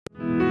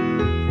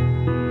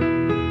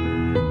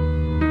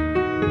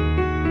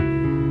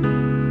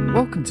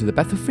Welcome to the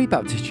Bethel Free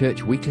Baptist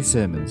Church weekly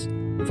sermons.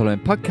 The following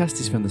podcast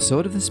is from the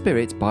Sword of the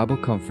Spirit Bible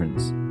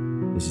Conference.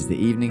 This is the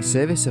evening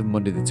service of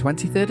Monday the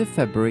 23rd of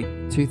February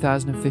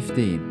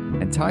 2015,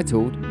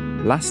 entitled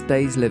Last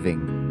Days Living,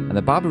 and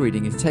the Bible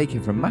reading is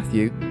taken from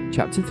Matthew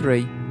chapter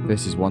 3,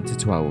 verses 1 to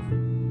 12.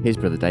 Here's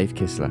Brother Dave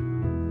Kistler.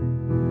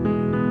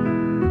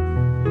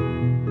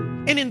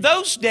 And in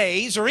those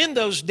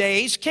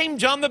days, came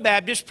John the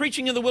Baptist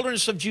preaching in the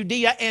wilderness of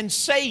Judea and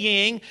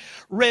saying,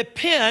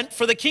 repent,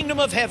 for the kingdom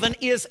of heaven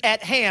is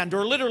at hand.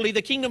 Or literally,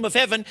 the kingdom of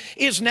heaven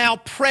is now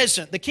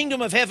present. The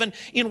kingdom of heaven,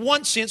 in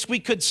one sense, we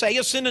could say,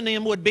 a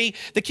synonym would be,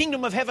 the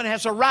kingdom of heaven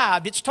has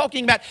arrived. It's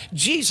talking about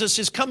Jesus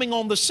is coming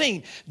on the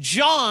scene.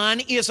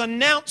 John is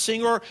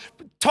announcing or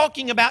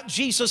talking about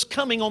Jesus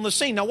coming on the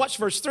scene. Now watch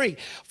verse 3.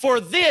 For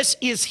this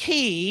is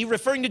he,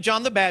 referring to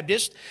John the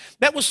Baptist,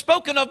 that was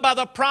spoken of by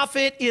the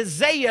prophet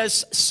Isaiah,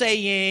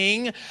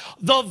 saying,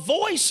 the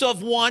voice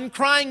of one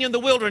crying in the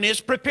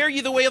wilderness, prepare ye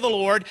the way of the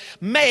Lord,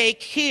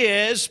 make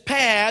his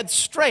path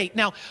straight.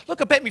 Now look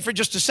up at me for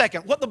just a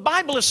second. What the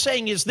Bible is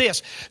saying is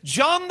this: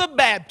 John the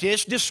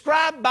Baptist,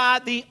 described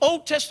by the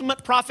Old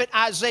Testament prophet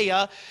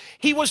Isaiah,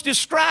 he was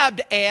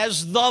described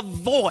as the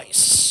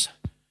voice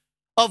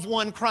of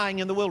one crying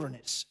in the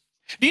wilderness.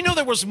 Do you know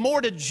there was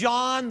more to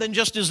John than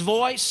just his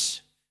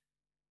voice?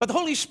 But the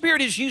Holy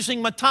Spirit is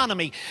using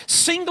metonymy,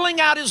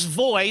 singling out his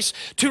voice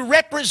to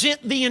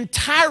represent the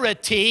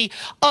entirety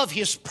of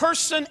his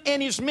person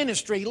and his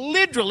ministry.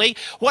 Literally,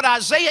 what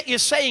Isaiah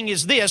is saying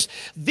is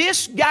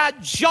this guy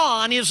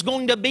John is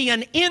going to be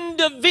an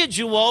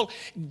individual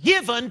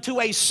given to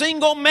a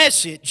single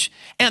message.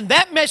 And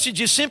that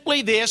message is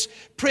simply this: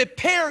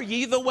 prepare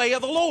ye the way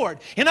of the Lord.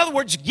 In other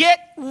words, get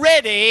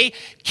ready.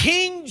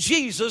 King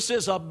Jesus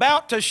is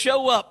about to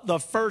show up the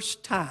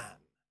first time.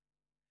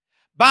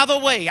 By the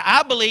way,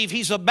 I believe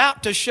he's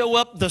about to show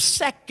up the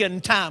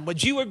second time.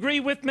 Would you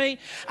agree with me?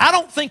 I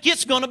don't think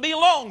it's going to be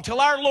long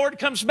till our Lord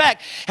comes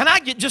back. And I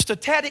get just a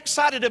tad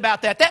excited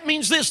about that. That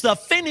means this: the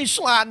finish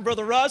line,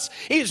 Brother Russ,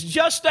 is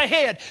just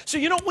ahead. So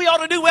you know what we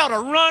ought to do? We ought to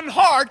run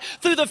hard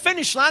through the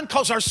finish line,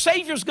 because our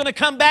Savior's going to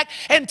come back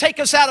and take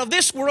us out of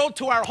this world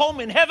to our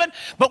home in heaven.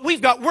 But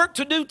we've got work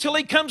to do till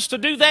he comes to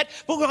do that.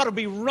 But we ought to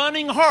be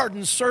running hard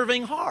and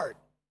serving hard.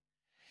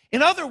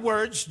 In other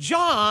words,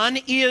 John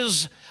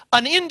is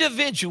an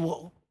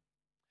individual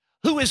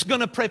who is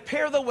going to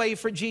prepare the way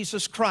for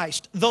Jesus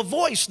Christ. The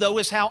voice, though,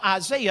 is how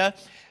Isaiah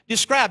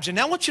describes him.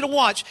 Now I want you to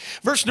watch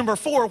verse number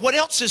 4. What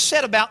else is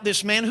said about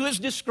this man who is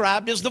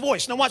described as the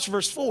voice? Now watch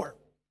verse 4.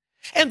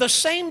 And the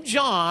same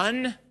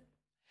John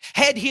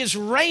had his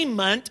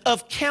raiment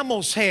of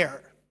camel's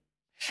hair,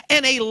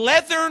 and a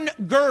leathern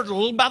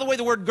girdle. By the way,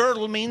 the word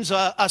girdle means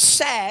a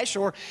sash,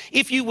 or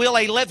if you will,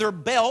 a leather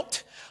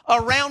belt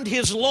around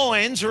his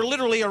loins, or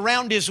literally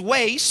around his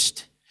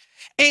waist.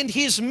 And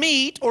his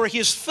meat, or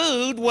his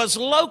food, was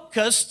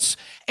locusts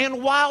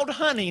and wild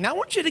honey. Now I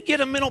want you to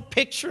get a mental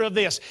picture of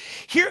this.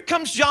 Here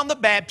comes John the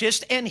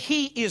Baptist, and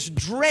he is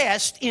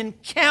dressed in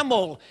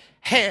camel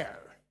hair.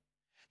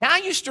 Now, I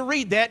used to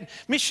read that,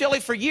 Miss Shelley,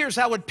 for years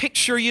I would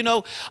picture,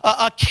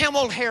 a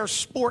camel hair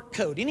sport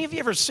coat. Any of you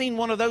ever seen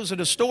one of those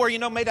at a store,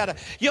 made out of,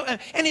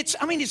 and it's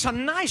a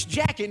nice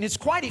jacket, and it's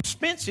quite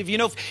expensive,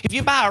 if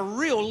you buy a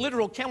real,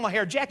 literal camel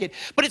hair jacket,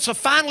 but it's a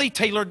finely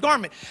tailored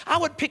garment. I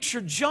would picture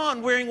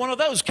John wearing one of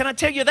those. Can I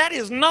tell you, that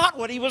is not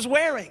what he was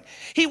wearing.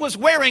 He was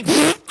wearing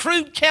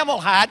crude camel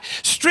hide,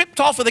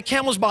 stripped off of the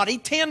camel's body,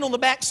 tanned on the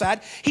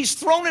backside. He's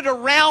thrown it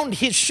around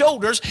his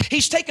shoulders.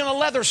 He's taken a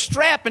leather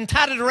strap and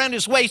tied it around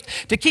his waist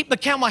to keep the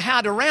camel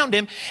hide around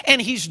him, and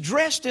he's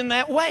dressed in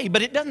that way.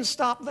 But it doesn't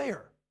stop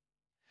there.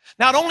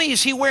 Not only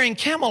is he wearing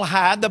camel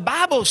hide, the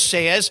Bible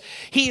says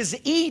he is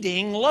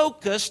eating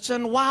locusts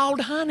and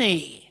wild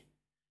honey.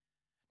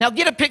 Now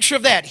get a picture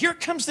of that. Here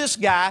comes this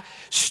guy,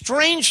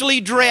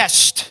 strangely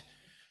dressed.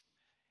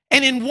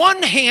 And in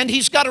one hand,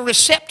 he's got a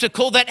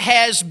receptacle that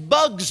has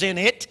bugs in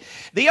it.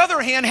 The other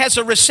hand has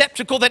a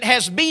receptacle that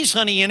has bees'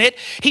 honey in it.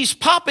 He's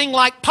popping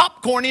like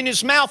popcorn in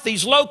his mouth,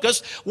 these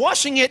locusts,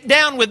 washing it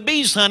down with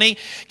bees' honey.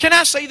 Can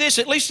I say this?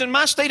 At least in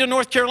my state of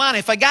North Carolina,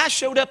 if a guy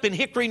showed up in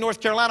Hickory, North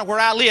Carolina, where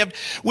I lived,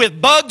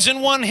 with bugs in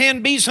one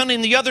hand, bees' honey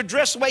in the other,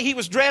 dressed the way he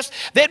was dressed,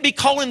 they'd be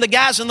calling the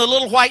guys in the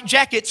little white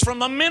jackets from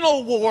the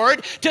mental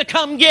ward to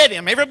come get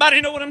him.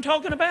 Everybody know what I'm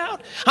talking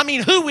about? I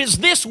mean, who is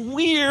this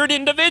weird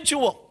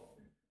individual?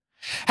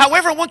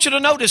 However, I want you to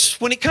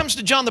notice, when it comes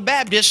to John the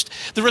Baptist,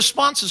 the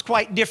response is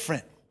quite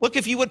different. Look,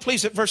 if you would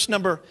please, at verse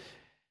number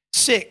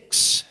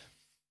 6.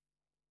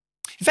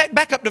 In fact,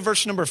 back up to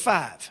verse number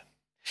 5.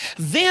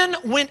 Then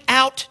went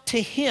out to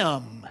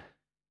him.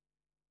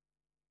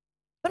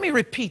 Let me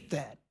repeat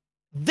that.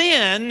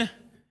 Then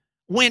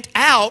went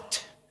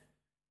out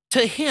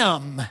to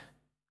him.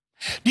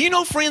 Do you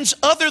know, friends,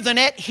 other than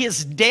at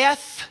his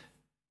death,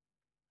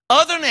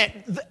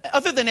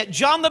 other than at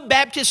John the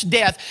Baptist's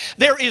death,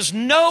 there is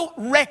no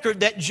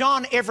record that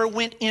John ever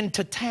went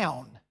into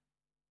town.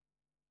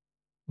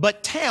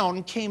 But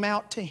town came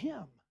out to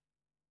him.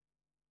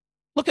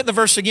 Look at the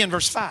verse again,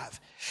 verse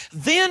 5.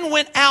 Then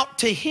went out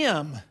to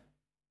him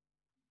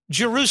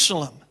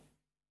Jerusalem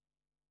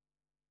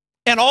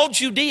and all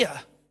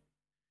Judea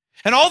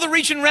and all the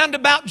region round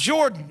about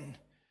Jordan,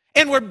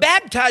 and were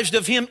baptized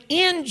of him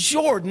in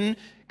Jordan,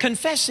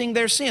 confessing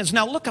their sins.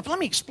 Now look up, let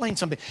me explain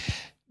something.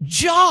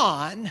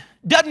 John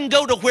doesn't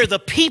go to where the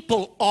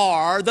people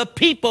are. The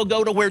people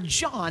go to where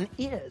John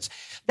is.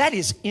 That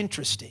is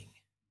interesting.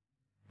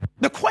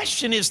 The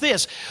question is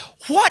this: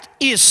 what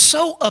is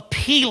so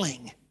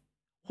appealing?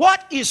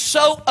 What is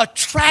so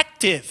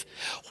attractive?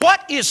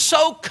 What is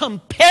so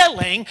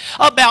compelling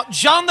about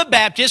John the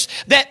Baptist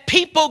that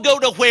people go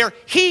to where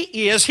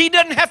he is? He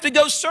doesn't have to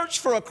go search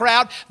for a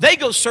crowd. They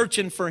go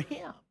searching for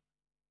him.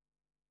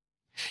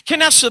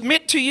 Can I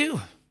submit to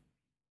you?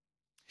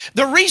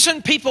 The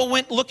reason people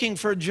went looking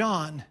for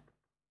John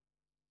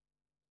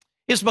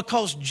is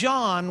because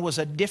John was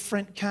a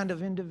different kind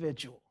of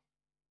individual.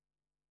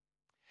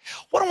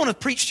 What I want to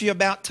preach to you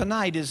about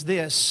tonight is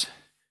this: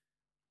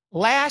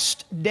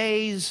 last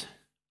days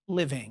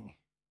living.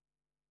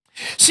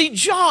 See,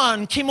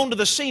 John came onto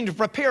the scene to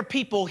prepare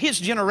people, his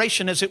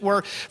generation as it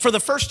were, for the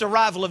first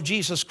arrival of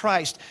Jesus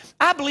Christ.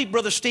 I believe,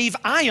 Brother Steve,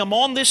 I am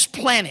on this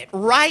planet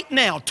right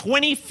now,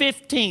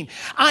 2015.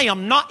 I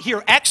am not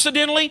here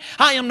accidentally.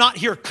 I am not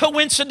here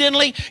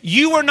coincidentally.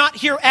 You are not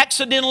here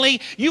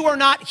accidentally. You are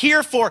not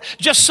here for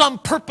just some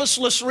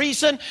purposeless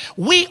reason.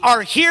 We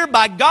are here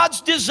by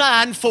God's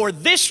design for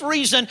this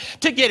reason,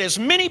 to get as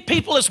many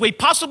people as we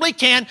possibly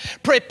can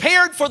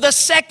prepared for the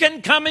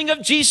second coming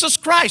of Jesus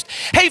Christ.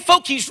 Hey,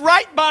 folks, He's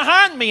right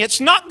behind me.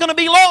 It's not going to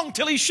be long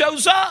till He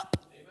shows up.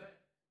 Amen.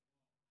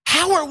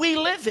 How are we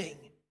living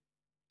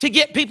to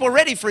get people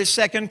ready for His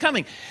second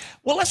coming?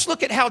 Well, let's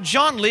look at how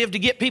John lived to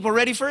get people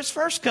ready for His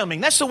first coming.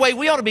 That's the way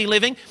we ought to be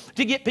living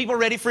to get people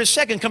ready for His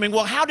second coming.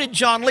 Well, how did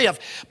John live?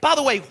 By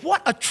the way,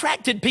 what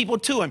attracted people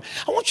to him?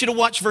 I want you to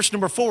watch verse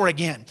number 4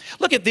 again.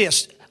 Look at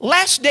this.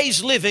 Last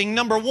days living,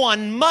 number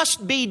 1,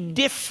 must be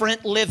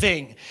different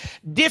living.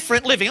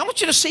 Different living. I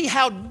want you to see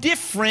how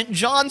different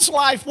John's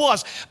life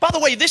was. By the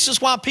way, this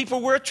is why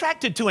people were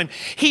attracted to him.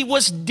 He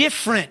was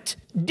different.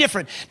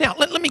 Different. Now,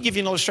 let me give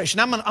you an illustration.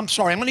 I'm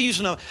sorry, I'm going to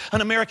use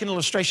an American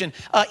illustration.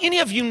 Any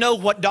of you know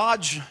what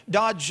Dodge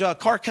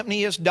car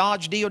company is?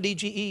 Dodge,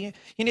 D-O-D-G-E?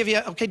 Any of you?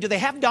 Okay, do they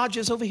have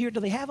Dodges over here?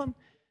 Do they have them?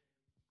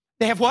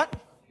 They have what?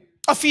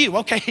 A few,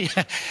 okay.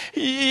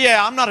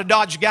 Yeah, I'm not a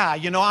Dodge guy,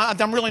 you know.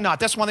 I'm really not.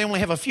 That's why they only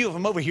have a few of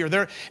them over here.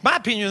 In my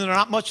opinion, they're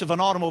not much of an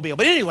automobile.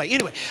 But anyway,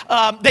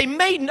 they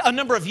made a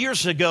number of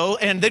years ago,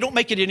 and they don't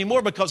make it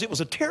anymore because it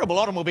was a terrible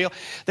automobile.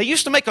 They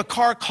used to make a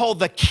car called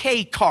the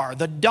K car,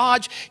 the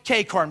Dodge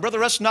K car. And Brother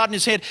Russ nodding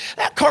his head.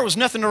 That car was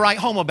nothing to write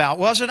home about,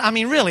 was it? I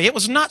mean, really, it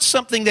was not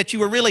something that you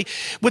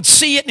would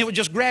see it and it would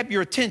just grab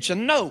your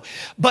attention. No,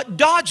 but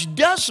Dodge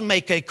does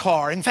make a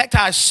car. In fact,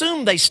 I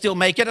assume they still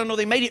make it. I know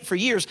they made it for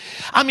years.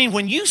 I mean,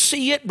 when you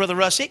see it, Brother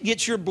Russ, it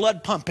gets your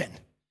blood pumping.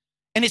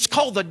 And it's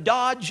called the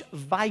Dodge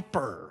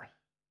Viper.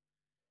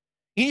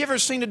 You ever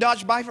seen a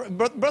Dodge Viper?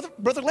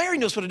 Brother Larry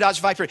knows what a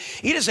Dodge Viper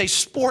is. It is a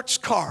sports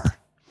car.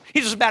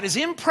 It is about as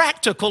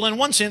impractical in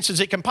one sense as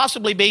it can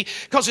possibly be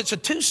because it's a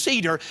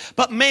 2-seater.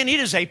 But man,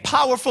 it is a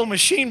powerful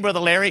machine, Brother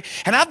Larry.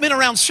 And I've been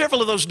around several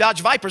of those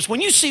Dodge Vipers.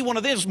 When you see one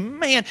of those,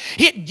 man,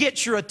 it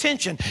gets your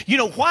attention. You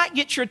know why it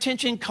gets your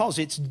attention? Because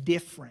it's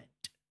different.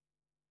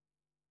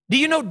 Do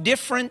you know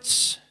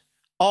difference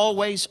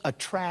always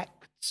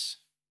attracts?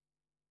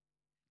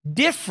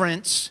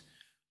 Difference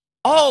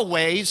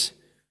always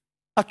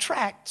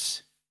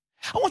attracts.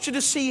 I want you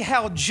to see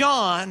how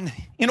John,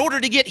 in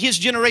order to get his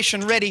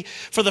generation ready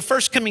for the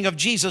first coming of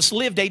Jesus,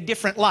 lived a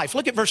different life.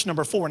 Look at verse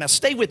number 4. Now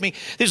stay with me.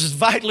 This is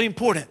vitally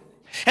important.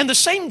 And the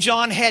same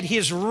John had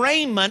his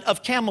raiment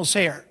of camel's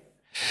hair.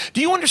 Do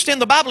you understand?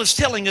 The Bible is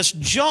telling us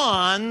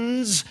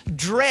John's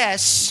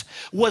dress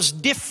was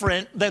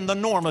different than the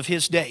norm of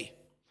his day.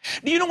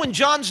 Do you know in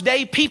John's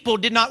day, people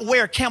did not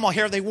wear camel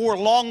hair. They wore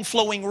long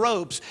flowing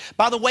robes.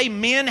 By the way,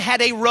 men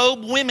had a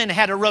robe, women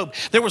had a robe.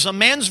 There was a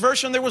man's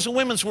version, there was a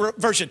women's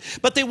version.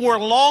 But they wore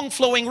long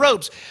flowing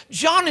robes.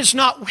 John is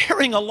not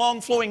wearing a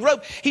long flowing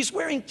robe. He's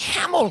wearing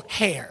camel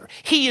hair.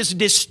 He is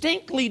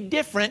distinctly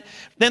different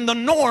than the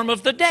norm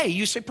of the day.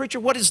 You say, preacher,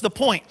 what is the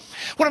point?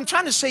 What I'm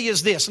trying to say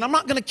is this, and I'm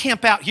not going to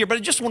camp out here, but I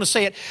just want to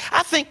say it.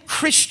 I think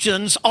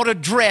Christians ought to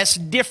dress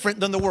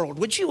different than the world.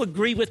 Would you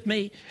agree with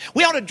me?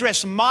 We ought to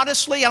dress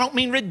modestly. I don't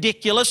mean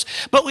ridiculous,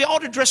 but we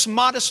ought to dress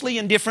modestly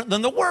and different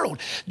than the world.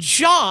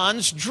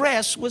 John's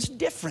dress was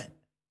different.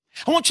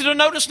 I want you to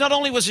notice not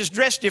only was his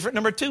dress different,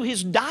 number 2,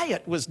 his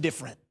diet was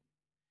different.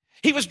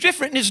 He was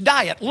different in his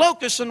diet,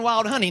 locusts and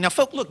wild honey. Now,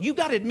 folks, look, you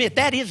got to admit,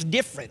 that is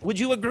different. Would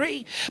you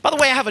agree? By the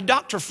way, I have a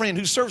doctor friend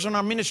who serves on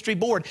our ministry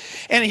board,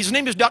 and his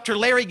name is Dr.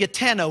 Larry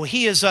Gaetano.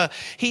 He is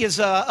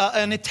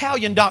an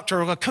Italian doctor,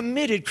 a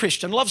committed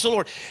Christian, loves the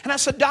Lord. And I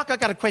said, Doc, I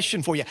got a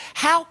question for you.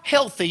 How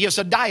healthy is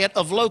a diet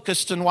of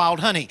locusts and wild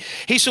honey?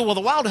 He said, well,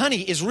 the wild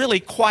honey is really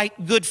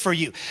quite good for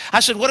you. I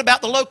said, what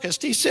about the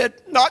locust? He said,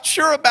 not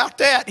sure about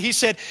that. He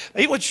said,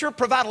 it would sure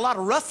provide a lot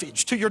of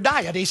roughage to your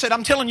diet. He said,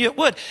 I'm telling you it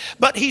would.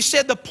 But he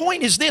said, the point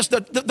is this,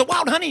 the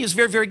wild honey is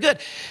very, very good.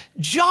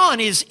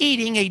 John is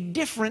eating a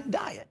different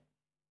diet.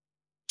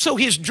 So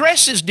his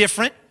dress is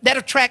different. That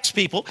attracts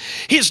people.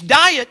 His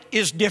diet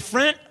is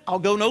different. I'll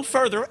go no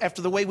further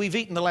after the way we've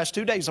eaten the last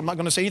 2 days. I'm not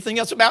going to say anything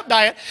else about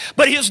diet.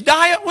 But his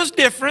diet was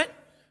different.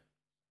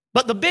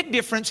 But the big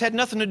difference had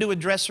nothing to do with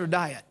dress or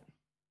diet.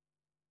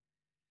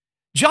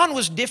 John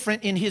was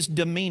different in his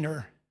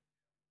demeanor.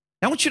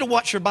 Now I want you to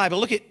watch your Bible.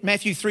 Look at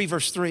Matthew 3,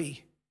 verse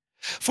 3.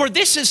 For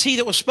this is he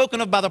that was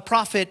spoken of by the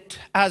prophet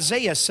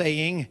Isaiah,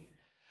 saying,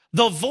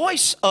 the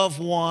voice of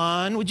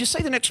one, would you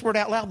say the next word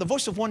out loud? The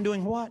voice of one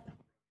doing what?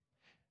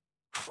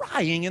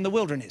 Crying in the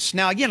wilderness.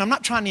 Now again, I'm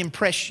not trying to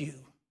impress you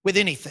with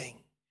anything.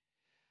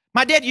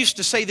 My dad used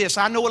to say this,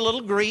 I know a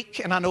little Greek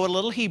and I know a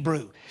little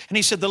Hebrew. And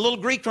he said the little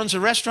Greek runs a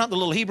restaurant, the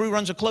little Hebrew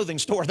runs a clothing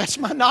store. That's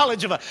my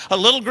knowledge of a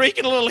little Greek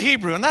and a little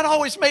Hebrew. And that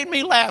always made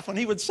me laugh when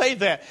he would say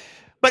that.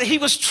 But he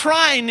was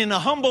trying in a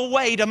humble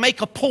way to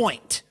make a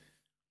point.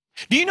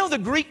 Do you know the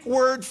Greek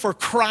word for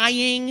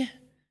crying?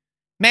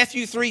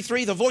 Matthew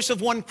 3:3, the voice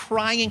of one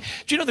crying.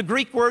 Do you know the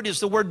Greek word is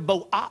the word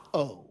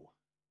boao?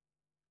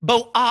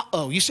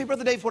 Boao. You see,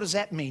 Brother Dave, what does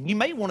that mean? You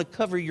may want to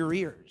cover your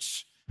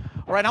ears.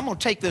 All right, I'm going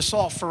to take this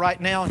off for right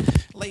now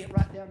and lay it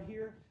right down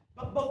here.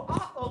 But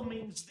boao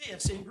means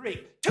this in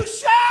Greek. To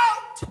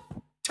shout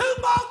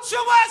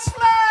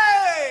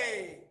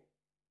tumultuously.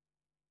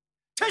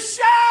 To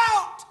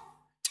shout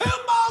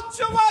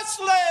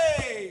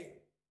tumultuously.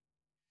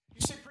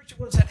 You say, preacher,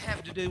 what does that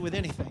have to do with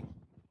anything?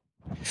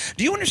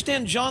 Do you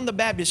understand John the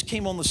Baptist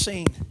came on the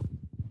scene?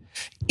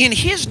 In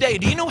his day,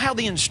 do you know how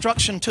the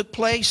instruction took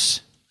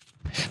place?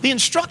 The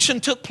instruction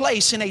took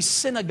place in a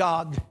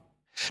synagogue.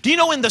 Do you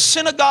know in the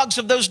synagogues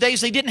of those days,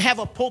 they didn't have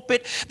a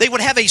pulpit. They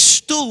would have a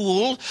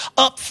stool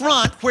up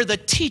front where the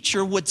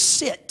teacher would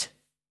sit.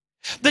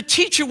 The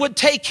teacher would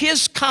take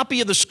his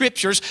copy of the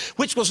scriptures,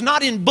 which was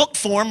not in book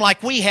form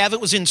like we have, it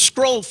was in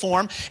scroll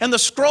form, and the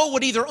scroll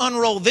would either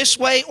unroll this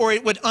way or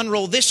it would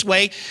unroll this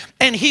way,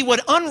 and he would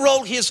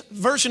unroll his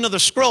version of the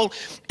scroll,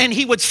 and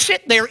he would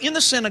sit there in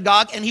the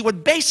synagogue, and he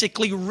would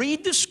basically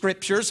read the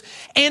scriptures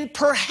and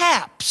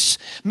perhaps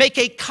make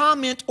a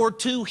comment or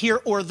two here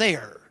or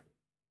there.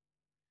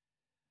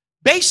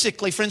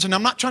 Basically, friends, and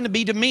I'm not trying to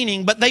be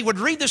demeaning, but they would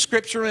read the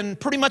scripture in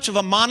pretty much of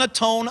a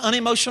monotone,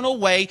 unemotional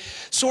way,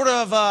 sort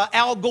of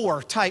Al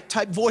Gore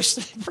type voice.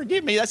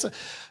 Forgive me,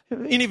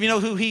 any of you know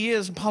who he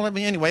is?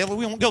 Anyway,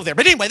 we won't go there.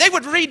 But anyway, they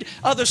would read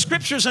the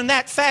scriptures in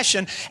that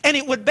fashion, and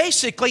it would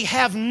basically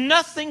have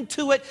nothing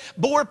to it,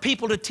 bore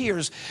people to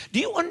tears.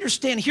 Do you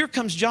understand? Here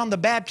comes John the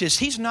Baptist.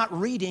 He's not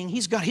reading.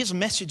 He's got his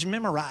message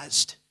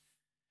memorized.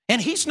 And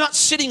he's not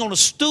sitting on a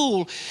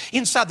stool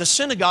inside the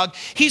synagogue.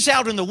 He's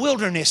out in the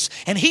wilderness.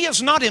 And he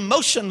is not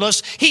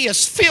emotionless. He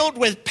is filled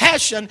with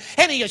passion.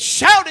 And he is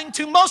shouting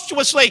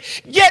tumultuously,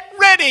 get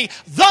ready.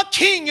 The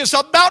king is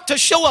about to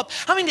show up.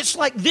 I mean, it's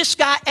like this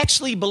guy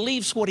actually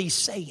believes what he's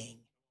saying.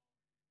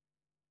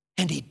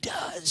 And he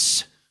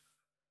does.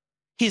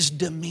 His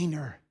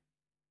demeanor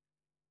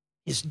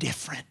is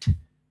different.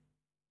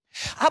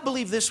 I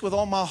believe this with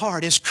all my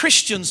heart. As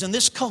Christians in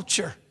this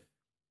culture,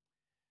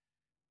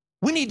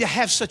 we need to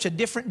have such a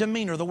different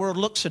demeanor. The world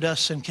looks at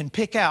us and can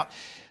pick out,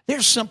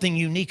 there's something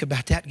unique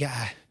about that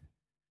guy.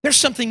 There's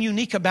something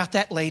unique about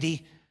that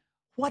lady.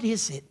 What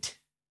is it?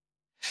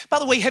 By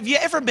the way, have you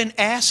ever been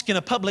asked in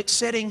a public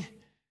setting,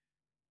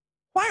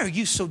 why are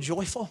you so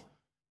joyful?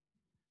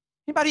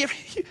 Anybody ever?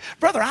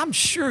 Brother, I'm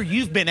sure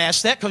you've been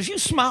asked that because you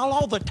smile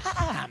all the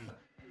time.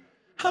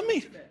 I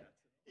mean,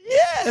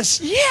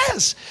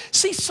 yes.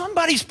 See,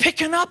 somebody's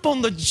picking up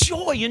on the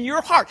joy in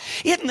your heart.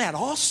 Isn't that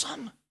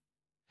awesome?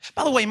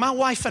 By the way, my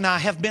wife and I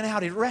have been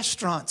out at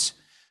restaurants.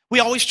 We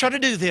always try to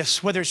do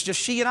this, whether it's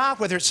just she and I,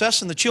 whether it's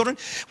us and the children.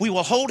 We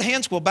will hold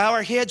hands, we'll bow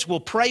our heads, we'll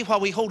pray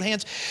while we hold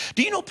hands.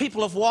 Do you know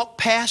people have walked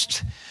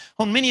past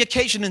on many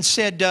occasions and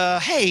said,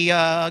 hey,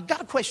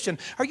 got a question.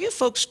 Are you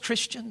folks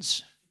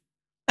Christians?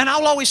 And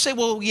I'll always say,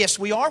 well, yes,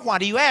 we are. Why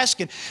do you ask?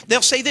 And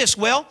they'll say this,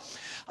 well,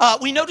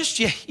 we noticed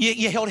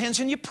you held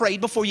hands and you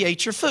prayed before you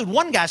ate your food.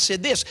 One guy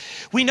said this,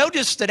 we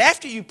noticed that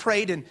after you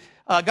prayed and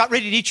got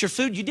ready to eat your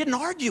food, you didn't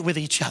argue with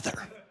each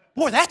other.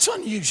 Boy, that's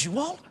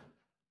unusual.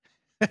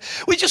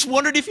 We just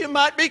wondered if you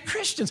might be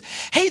Christians.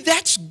 Hey,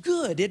 that's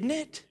good, isn't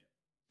it?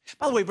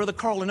 By the way, Brother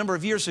Carl, a number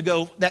of years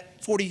ago,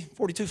 that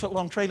 42-foot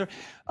long trailer,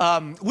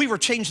 we were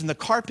changing the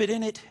carpet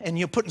in it and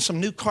putting some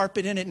new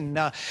carpet in it. And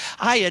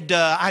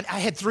I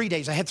had 3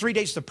 days. I had 3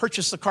 days to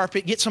purchase the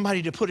carpet, get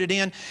somebody to put it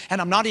in. And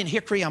I'm not in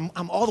Hickory. I'm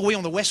all the way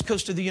on the west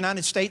coast of the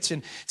United States in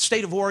the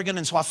state of Oregon.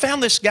 And so I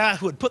found this guy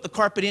who had put the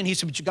carpet in. He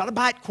said, but you got to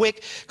buy it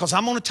quick because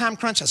I'm on a time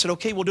crunch. I said,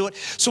 okay, we'll do it.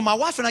 So my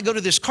wife and I go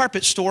to this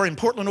carpet store in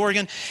Portland,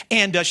 Oregon,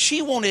 and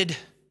she wanted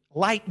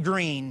light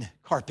green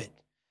carpet.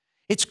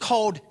 It's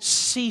called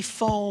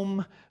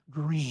Seafoam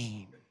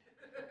Green.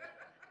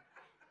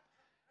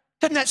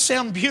 Doesn't that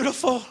sound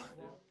beautiful?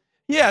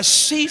 Yeah,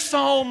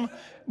 Seafoam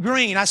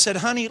Green. I said,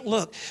 honey,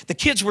 look, the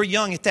kids were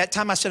young at that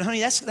time. I said, honey,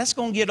 that's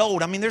going to get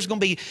old. I mean, there's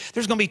going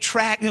to be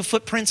track,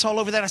 footprints all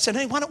over that. I said,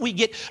 hey, why don't we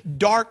get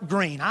dark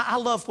green? I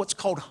love what's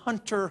called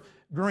hunter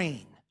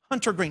green.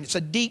 hunter green. It's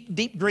a deep,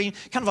 deep green,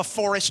 kind of a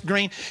forest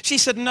green. She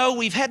said, no,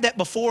 we've had that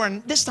before,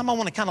 and this time I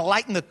want to kind of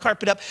lighten the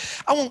carpet up.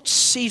 I want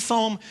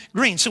seafoam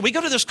green. So we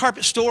go to this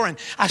carpet store, and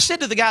I said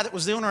to the guy that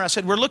was the owner, I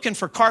said, we're looking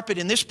for carpet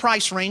in this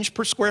price range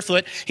per square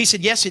foot. He said,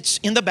 yes, it's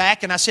in the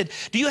back. And I said,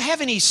 do you have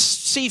any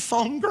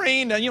seafoam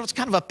green? You know, it's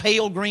kind of a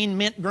pale green,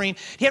 mint green. Do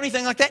you have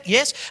anything like that?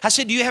 Yes. I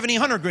said, do you have any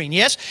hunter green?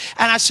 Yes.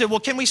 And I said,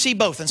 well, can we see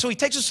both? And so he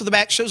takes us to the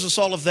back, shows us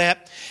all of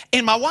that.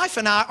 And my wife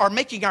and I are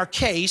making our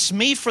case,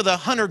 me for the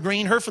hunter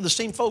green, her for the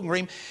seafoam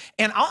green.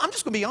 And I'm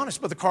just going to be honest,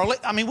 Brother Carl.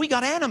 I mean, we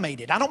got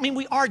animated. I don't mean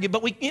we argued,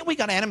 but we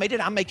got animated.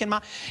 I'm making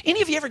my...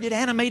 Any of you ever get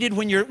animated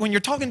when you're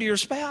talking to your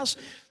spouse?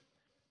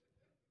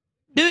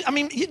 Do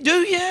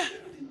you?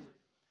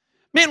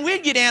 Man,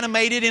 we'd get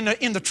animated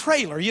in the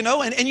trailer, you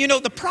know. And you know,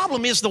 the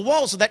problem is the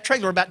walls of that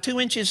trailer are about 2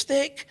 inches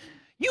thick.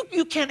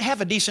 You can't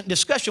have a decent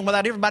discussion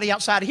without everybody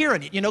outside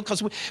hearing it, you know,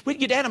 because we'd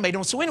get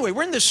animated. So anyway,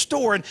 we're in this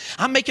store, and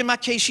I'm making my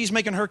case, she's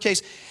making her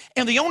case.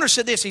 And the owner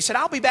said this. He said,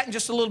 I'll be back in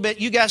just a little bit.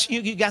 You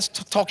guys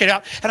talk it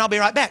out, and I'll be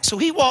right back. So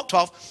he walked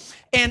off,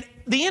 and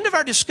the end of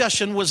our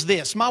discussion was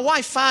this. My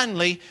wife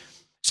finally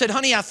said,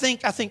 honey, I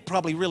think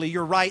probably really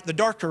you're right. The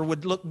darker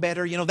would look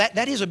better. You know,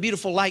 that is a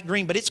beautiful light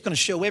green, but it's going to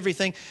show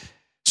everything.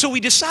 So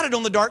we decided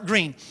on the dark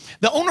green.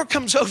 The owner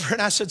comes over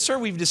and I said, sir,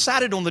 we've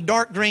decided on the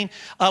dark green.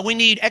 We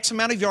need X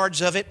amount of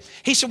yards of it.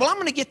 He said, well, I'm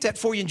going to get that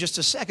for you in just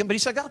a second. But he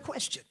said, I got a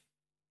question.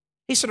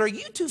 He said, are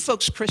you two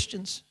folks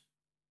Christians?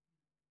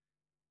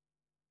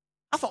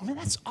 I thought, man,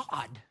 that's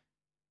odd.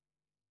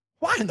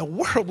 Why in the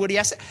world would he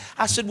ask that?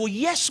 I said, well,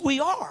 yes, we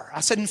are.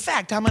 I said, in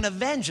fact, I'm an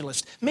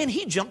evangelist. Man,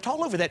 he jumped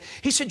all over that.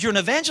 He said, you're an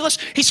evangelist?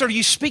 He said, are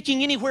you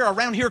speaking anywhere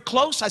around here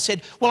close? I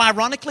said, well,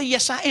 ironically,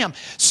 yes, I am.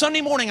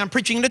 Sunday morning, I'm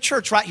preaching in a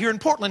church right here in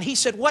Portland. He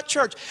said, what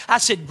church? I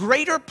said,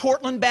 Greater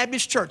Portland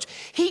Baptist Church.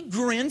 He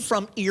grinned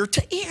from ear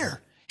to ear.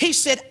 He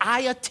said,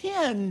 I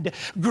attend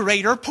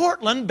Greater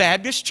Portland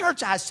Baptist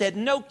Church. I said,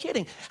 no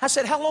kidding. I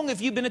said, how long have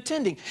you been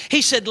attending?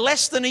 He said,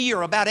 less than a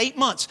year, about 8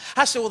 months.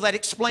 I said, well, that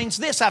explains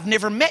this. I've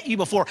never met you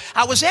before.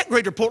 I was at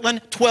Greater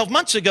Portland 12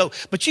 months ago,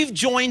 but you've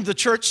joined the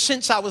church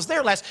since I was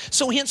there last,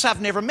 so hence I've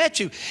never met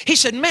you. He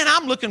said, man,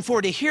 I'm looking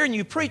forward to hearing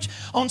you preach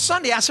on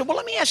Sunday. I said, well,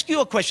 let me ask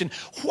you a question.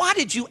 Why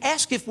did you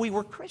ask if we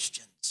were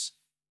Christians?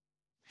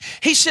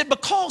 He said,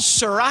 because,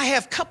 sir, I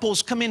have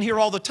couples come in here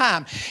all the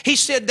time. He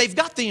said, they've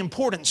got the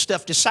important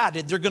stuff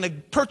decided. They're going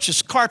to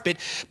purchase carpet,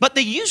 but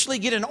they usually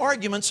get in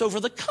arguments over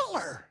the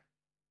color.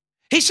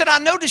 He said, I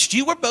noticed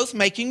you were both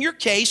making your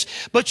case,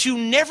 but you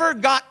never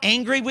got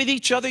angry with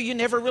each other. You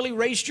never really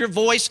raised your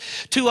voice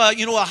to a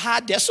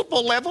high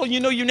decibel level.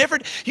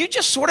 You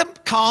just sort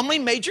of calmly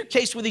made your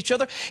case with each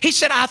other. He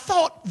said, I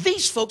thought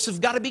these folks have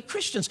got to be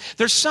Christians.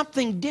 There's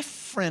something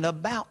different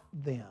about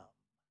them.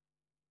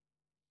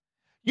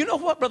 You know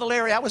what, Brother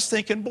Larry? I was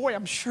thinking, boy,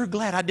 I'm sure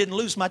glad I didn't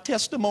lose my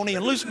testimony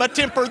and lose my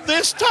temper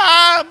this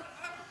time.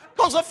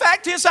 Because the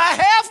fact is, I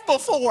have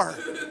before.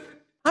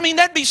 I mean,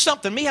 that'd be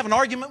something. Me have an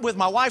argument with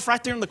my wife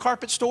right there in the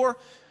carpet store.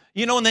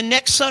 You know, and then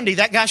next Sunday,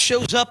 that guy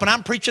shows up and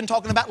I'm preaching,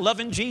 talking about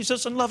loving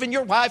Jesus and loving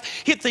your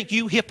wife. He'd think,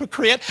 you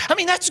hypocrite. I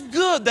mean, that's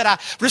good that I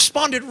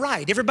responded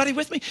right. Everybody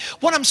with me?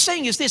 What I'm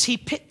saying is this. He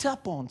picked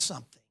up on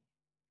something.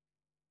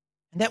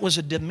 And that was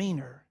a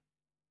demeanor.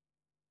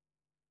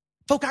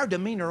 Folk, our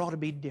demeanor ought to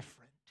be different.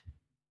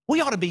 We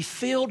ought to be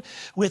filled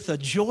with the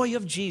joy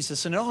of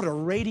Jesus, and it ought to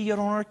radiate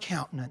on our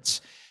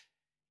countenance,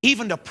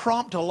 even to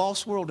prompt a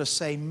lost world to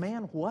say,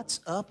 man, what's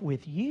up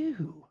with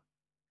you?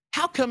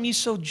 How come you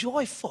so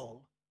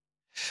joyful?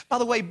 By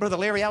the way, Brother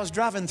Larry, I was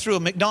driving through a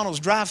McDonald's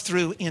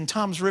drive-thru in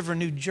Toms River,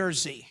 New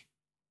Jersey,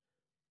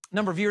 a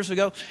number of years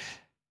ago.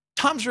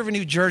 Toms River,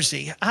 New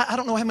Jersey. I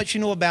don't know how much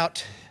you know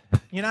about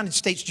United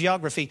States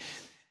geography.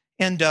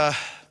 And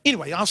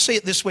anyway, I'll say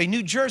it this way.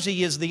 New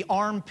Jersey is the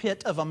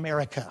armpit of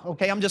America.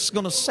 Okay, I'm just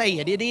going to say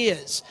it. It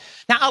is.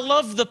 Now, I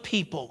love the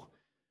people.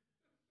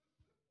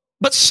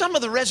 But some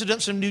of the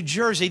residents of New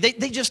Jersey,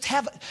 they just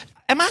have,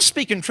 am I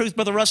speaking truth,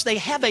 Brother Russ? They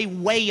have a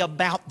way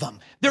about them.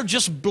 They're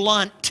just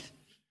blunt.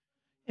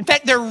 In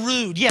fact, they're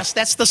rude. Yes,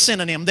 that's the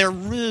synonym. They're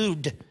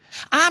rude.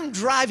 I'm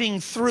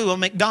driving through a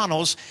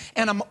McDonald's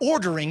and I'm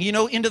ordering,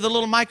 into the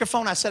little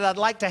microphone. I said, I'd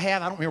like to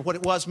have, I don't remember what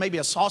it was, maybe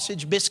a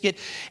sausage biscuit.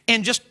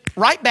 And just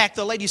right back,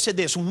 the lady said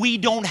this, we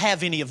don't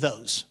have any of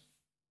those.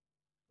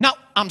 Now,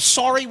 I'm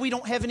sorry we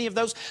don't have any of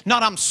those.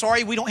 Not I'm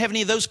sorry we don't have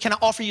any of those. Can I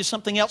offer you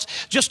something else?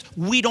 Just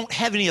we don't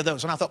have any of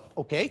those. And I thought,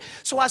 okay.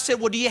 So I said,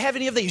 well, do you have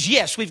any of these?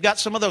 Yes, we've got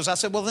some of those. I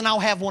said, well, then I'll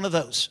have one of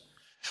those.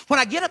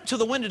 When I get up to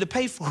the window to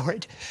pay for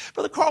it,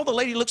 Brother Carl, the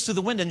lady looks through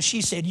the window and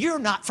she said, you're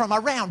not from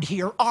around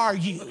here, are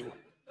you?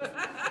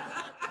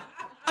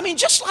 I mean,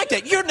 just like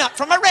that. You're not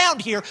from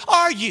around here,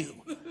 are you?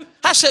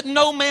 I said,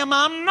 no, ma'am,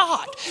 I'm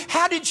not.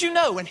 How did you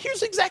know? And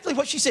here's exactly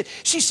what she said.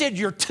 She said,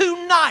 you're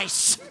too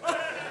nice.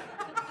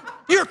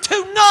 You're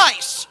too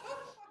nice.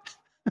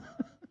 I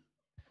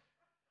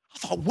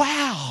thought,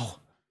 wow.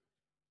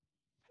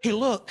 Hey,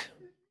 look.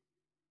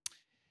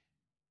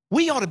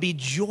 We ought to be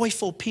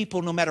joyful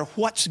people no matter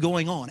what's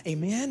going on.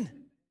 Amen?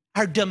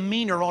 Our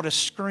demeanor ought to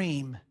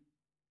scream,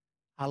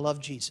 I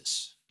love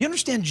Jesus. You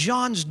understand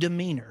John's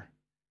demeanor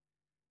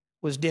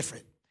was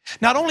different.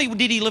 Not only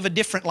did he live a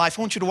different life,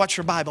 I want you to watch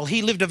your Bible.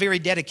 He lived a very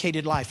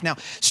dedicated life. Now,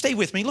 stay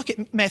with me. Look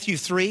at Matthew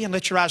 3 and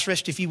let your eyes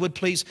rest, if you would,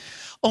 please,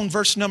 on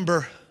verse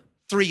number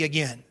 3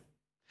 again.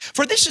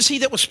 For this is he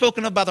that was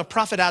spoken of by the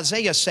prophet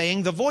Isaiah,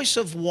 saying, the voice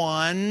of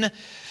one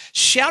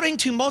shouting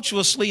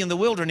tumultuously in the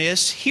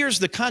wilderness. Here's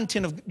the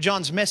content of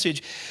John's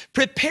message.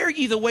 Prepare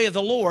ye the way of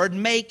the Lord,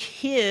 make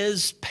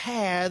his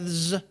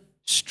paths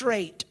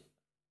straight.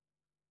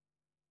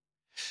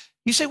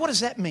 You say, what does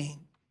that mean?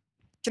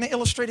 Can I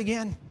illustrate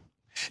again?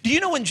 Do you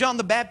know in John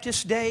the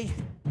Baptist's day,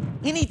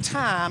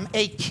 anytime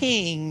a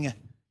king,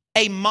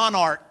 a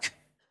monarch,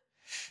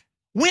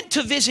 went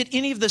to visit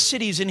any of the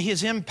cities in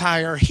his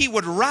empire, he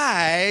would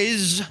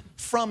rise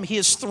from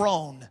his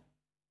throne.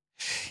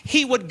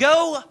 He would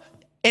go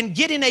and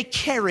get in a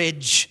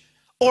carriage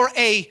or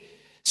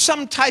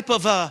some type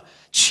of a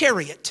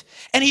chariot,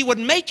 and he would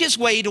make his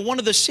way to one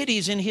of the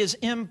cities in his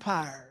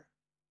empire.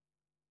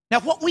 Now,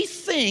 what we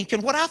think,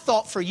 and what I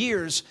thought for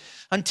years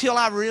until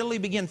I really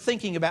began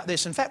thinking about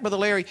this. In fact, Brother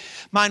Larry,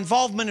 my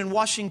involvement in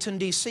Washington,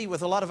 D.C.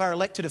 with a lot of our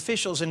elected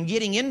officials and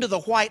getting into the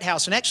White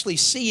House and actually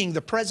seeing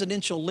the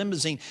presidential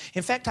limousine.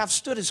 In fact, I've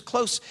stood as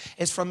close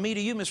as from me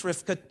to you, Miss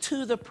Rivka,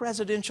 to the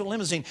presidential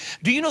limousine.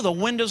 Do you know the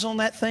windows on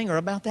that thing are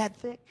about that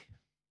thick?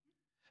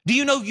 Do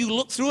you know you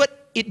look through it,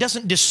 it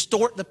doesn't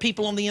distort the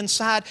people on the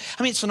inside?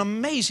 I mean, it's an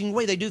amazing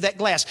way they do that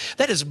glass.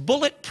 That is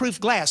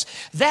bulletproof glass.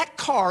 That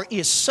car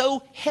is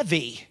so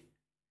heavy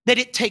that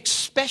it takes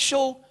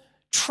special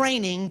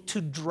training to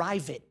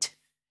drive it.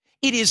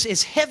 It is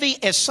as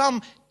heavy as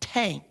some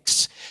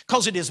tanks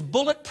because it is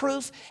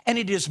bulletproof and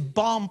it is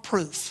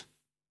bomb-proof.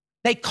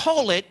 They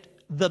call it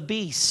the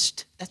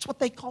Beast. That's what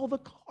they call the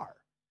car,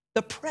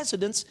 the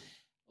president's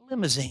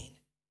limousine.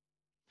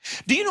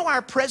 Do you know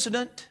our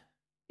president,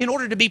 in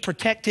order to be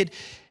protected,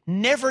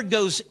 never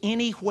goes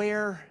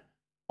anywhere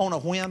on a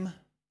whim?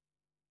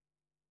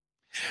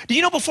 Do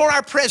you know before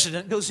our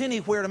president goes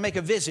anywhere to make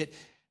a visit,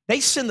 they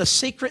send the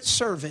Secret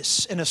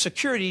Service and a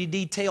security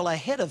detail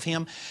ahead of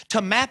him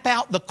to map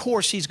out the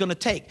course he's going to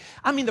take.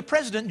 I mean, the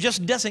president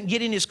just doesn't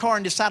get in his car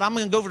and decide, I'm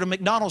going to go over to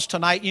McDonald's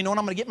tonight, and I'm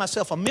going to get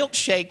myself a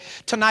milkshake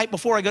tonight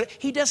before I go.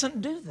 He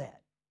doesn't do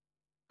that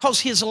because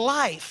his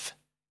life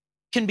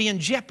can be in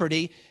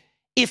jeopardy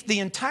if the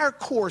entire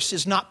course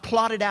is not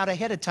plotted out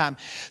ahead of time.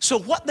 So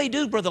what they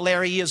do, Brother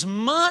Larry, is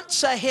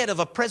months ahead of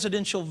a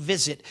presidential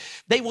visit,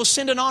 they will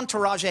send an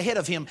entourage ahead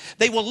of him.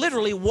 They will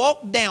literally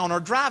walk down or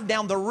drive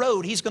down the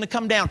road he's going to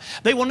come down.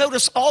 They will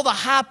notice all the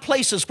high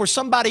places where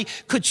somebody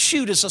could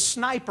shoot as a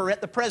sniper at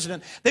the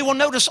president. They will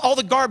notice all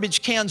the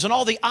garbage cans and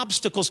all the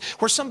obstacles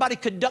where somebody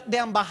could duck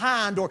down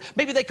behind, or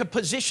maybe they could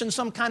position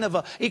some kind of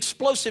a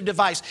explosive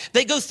device.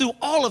 They go through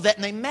all of that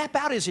and they map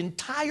out his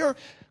entire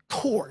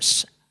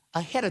course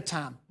ahead of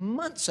time,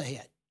 months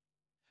ahead.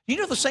 You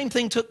know the same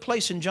thing took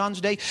place in John's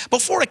day?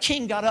 Before a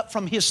king got up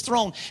from his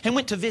throne and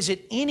went to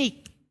visit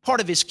any part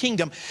of his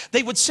kingdom,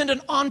 they would send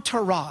an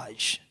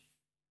entourage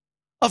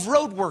of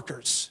road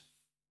workers,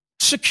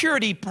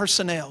 security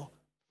personnel.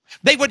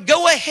 They would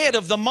go ahead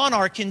of the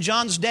monarch in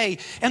John's day,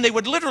 and they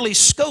would literally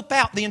scope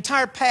out the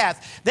entire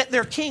path that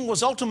their king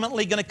was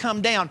ultimately going to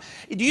come down.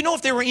 Do you know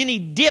if there were any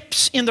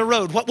dips in the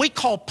road, what we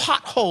call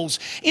potholes,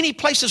 any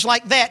places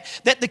like that,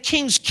 that the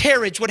king's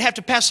carriage would have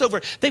to pass over?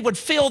 They would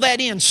fill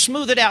that in,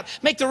 smooth it out,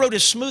 make the road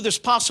as smooth as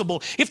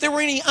possible. If there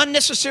were any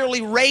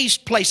unnecessarily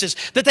raised places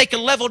that they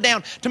could level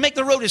down to make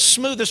the road as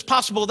smooth as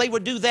possible, they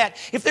would do that.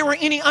 If there were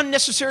any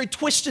unnecessary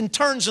twists and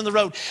turns in the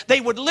road,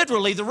 they would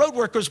literally, the road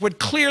workers would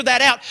clear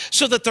that out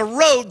so that the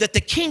road that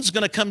the king's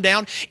going to come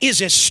down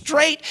is as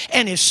straight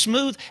and as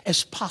smooth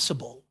as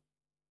possible.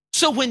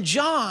 So when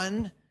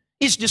John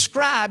is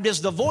described as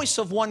the voice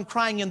of one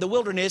crying in the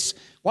wilderness,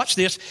 watch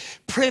this,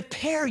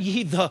 prepare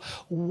ye the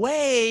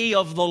way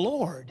of the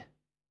Lord.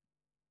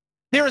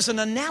 There is an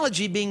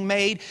analogy being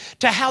made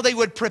to how they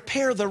would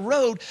prepare the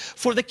road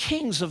for the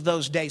kings of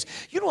those days.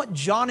 You know what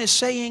John is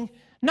saying?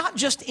 Not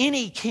just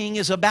any king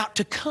is about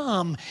to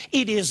come.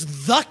 It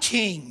is the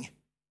king.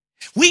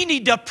 We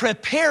need to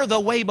prepare the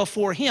way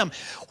before him.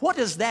 What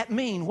does that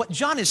mean? What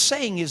John is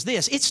saying is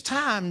this: it's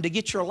time to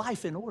get your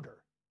life in order.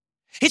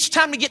 It's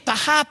time to get the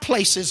high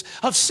places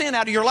of sin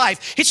out of your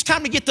life. It's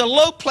time to get the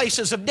low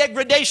places of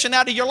degradation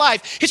out of your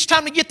life. It's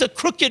time to get the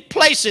crooked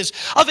places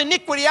of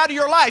iniquity out of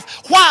your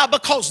life. Why?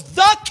 Because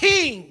the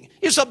king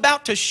is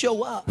about to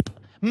show up.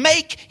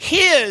 Make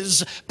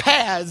his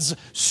paths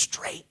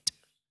straight.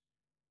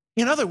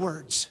 In other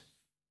words,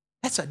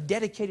 that's a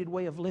dedicated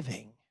way of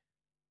living.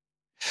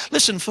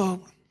 Listen,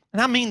 folks,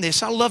 and I mean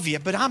this, I love you,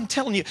 but I'm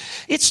telling you,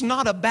 it's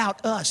not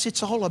about us.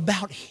 It's all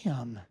about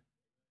him.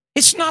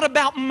 It's not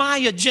about my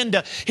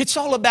agenda. It's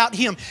all about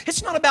him.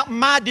 It's not about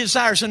my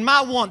desires and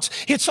my wants.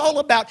 It's all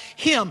about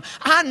him.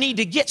 I need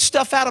to get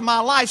stuff out of my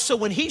life so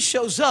when he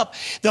shows up,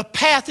 the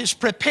path is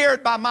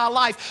prepared by my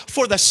life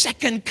for the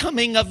second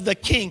coming of the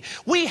king.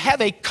 We have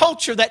a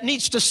culture that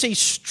needs to see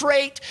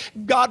straight,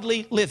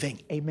 godly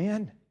living.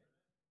 Amen?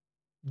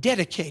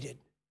 Dedicated.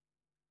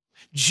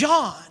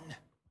 John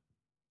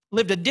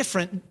lived a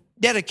different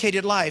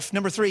dedicated life.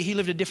 Number three, he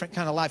lived a different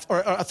kind of life,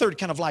 or a third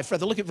kind of life,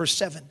 rather. Look at verse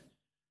 7.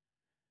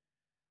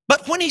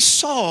 But when he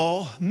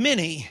saw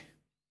many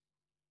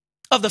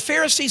of the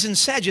Pharisees and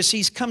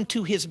Sadducees come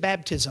to his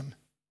baptism,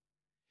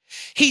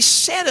 he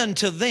said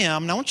unto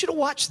them, now I want you to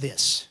watch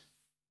this.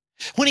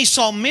 When he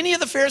saw many of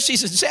the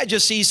Pharisees and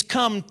Sadducees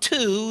come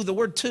to, the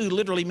word to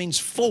literally means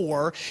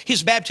for,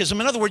 his baptism.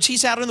 In other words,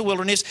 he's out in the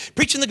wilderness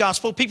preaching the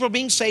gospel. People are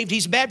being saved.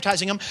 He's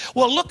baptizing them.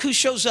 Well, look who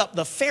shows up,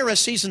 the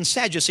Pharisees and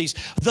Sadducees,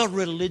 the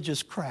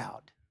religious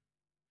crowd.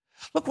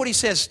 Look what he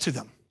says to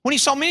them. When he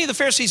saw many of the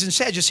Pharisees and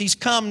Sadducees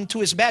come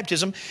to his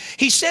baptism,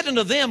 he said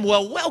unto them,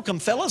 well, welcome,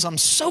 fellas. I'm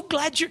so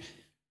glad you're...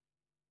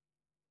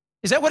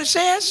 Is that what it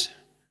says?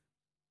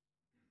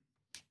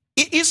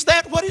 Is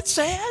that what it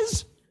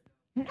says?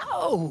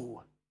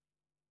 No.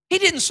 He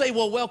didn't say,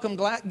 well, welcome,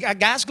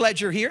 guys,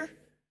 glad you're here.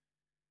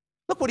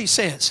 Look what he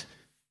says.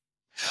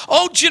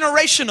 O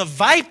generation of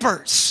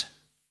vipers.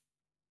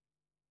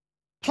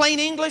 Plain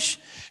English,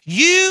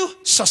 you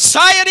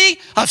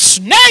society of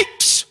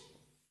snakes.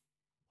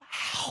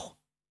 Wow.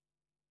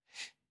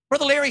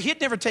 Brother Larry, he'd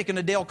never taken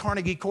a Dale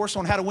Carnegie course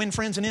on how to win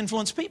friends and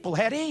influence people,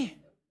 had he?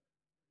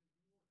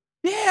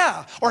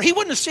 Yeah. Or he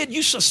wouldn't have said,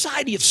 you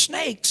society of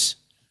snakes.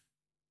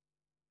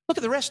 Look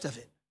at the rest of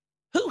it.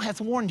 Who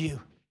hath warned you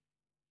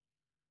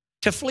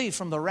to flee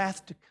from the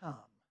wrath to come?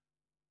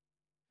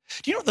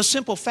 Do you know what the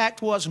simple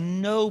fact was?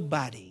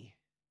 Nobody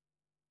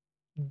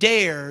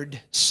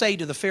dared say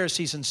to the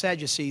Pharisees and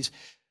Sadducees,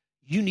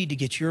 you need to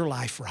get your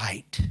life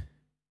right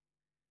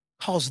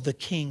because the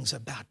king's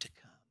about to come.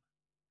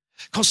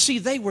 Because see,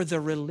 they were the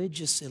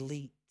religious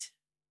elite.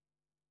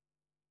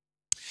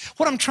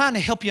 What I'm trying to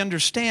help you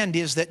understand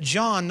is that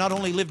John not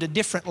only lived a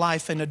different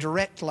life and a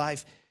direct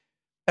life,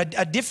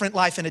 a different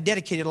life and a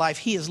dedicated life,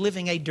 he is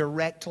living a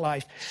direct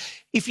life.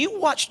 If you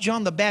watch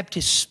John the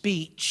Baptist's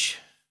speech,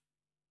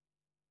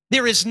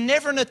 there is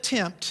never an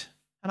attempt,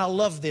 and I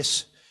love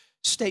this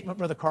statement,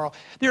 Brother Carl,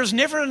 there is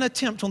never an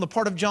attempt on the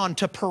part of John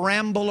to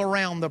peramble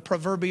around the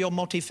proverbial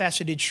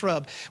multifaceted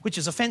shrub, which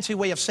is a fancy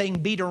way of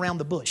saying beat around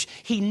the bush.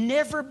 He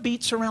never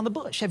beats around the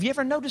bush. Have you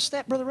ever noticed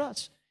that, Brother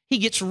Russ? He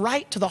gets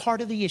right to the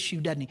heart of the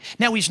issue, doesn't he?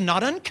 Now, he's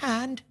not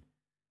unkind,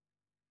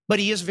 but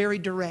he is very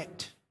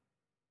direct.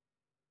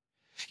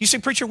 You say,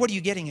 preacher, what are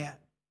you getting at?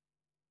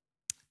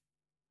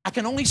 I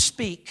can only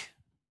speak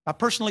by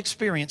personal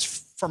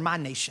experience for my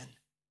nation.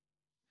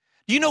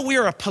 Do you know we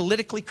are a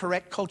politically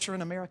correct culture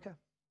in America?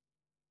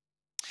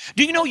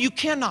 Do you know you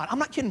cannot, I'm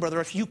not kidding, brother,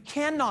 if you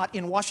cannot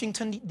in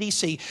Washington,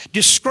 D.C.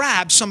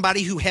 describe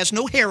somebody who has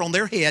no hair on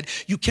their head,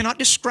 you cannot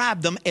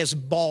describe them as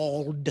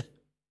bald.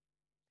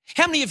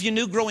 How many of you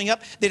knew growing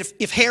up that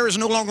if hair is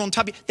no longer on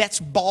top of you, that's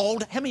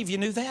bald? How many of you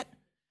knew that?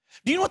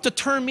 Do you know what the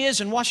term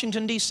is in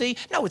Washington, D.C.?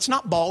 No, it's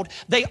not bald.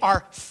 They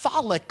are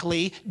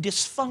follically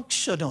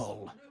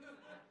dysfunctional.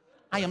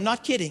 I am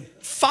not kidding.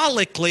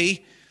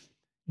 Follically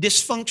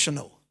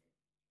dysfunctional.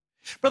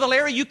 Brother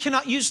Larry, you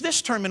cannot use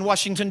this term in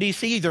Washington,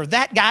 D.C. either.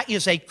 That guy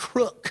is a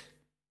crook.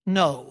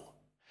 No.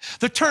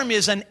 The term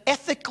is an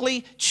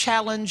ethically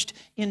challenged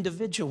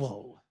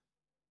individual.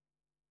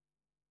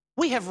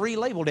 We have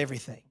relabeled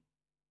everything.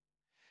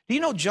 Do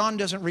you know John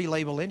doesn't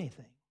relabel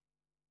anything?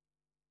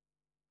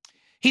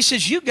 He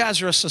says, you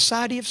guys are a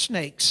society of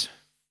snakes.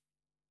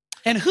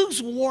 And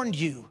who's warned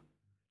you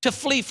to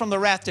flee from the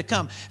wrath to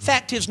come?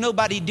 Fact is,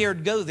 nobody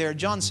dared go there.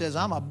 John says,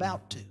 I'm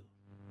about to.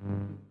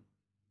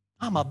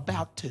 I'm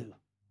about to.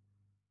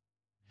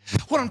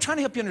 What I'm trying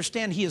to help you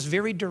understand, he is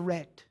very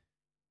direct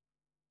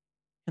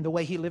in the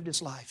way he lived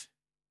his life.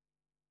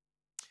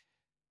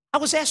 I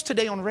was asked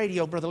today on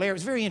radio, Brother Larry, it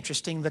was very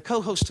interesting. The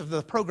co-host of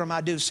the program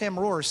I do, Sam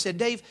Rohrer, said,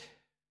 Dave,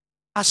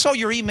 I saw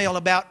your email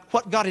about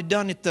what God had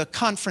done at the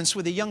conference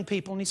with the young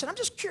people. And he said, I'm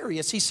just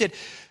curious. He said,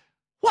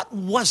 what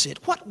was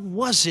it? What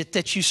was it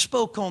that you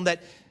spoke on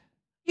that,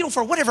 you know,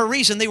 for whatever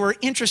reason they were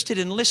interested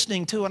in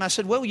listening to? And I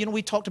said, well, you know,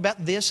 we talked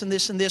about this and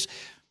this and this.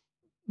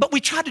 But we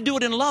tried to do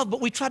it in love,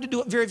 but we tried to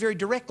do it very, very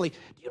directly. Do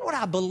you know what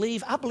I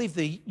believe? I believe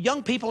the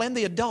young people and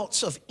the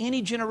adults of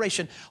any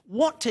generation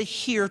want to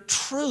hear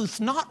truth,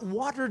 not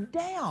watered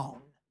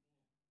down.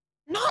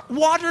 Not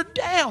watered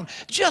down,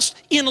 just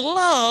in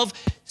love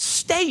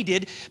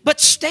stated, but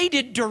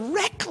stated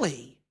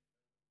directly.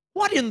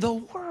 What in the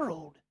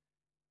world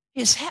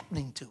is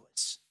happening to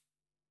us?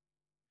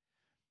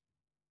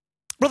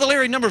 Brother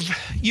Larry, a number of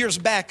years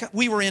back,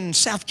 we were in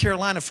South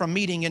Carolina for a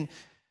meeting in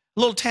a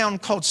little town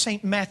called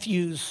St.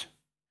 Matthews.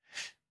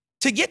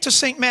 To get to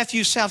St.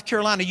 Matthews, South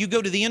Carolina, you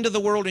go to the end of the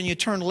world and you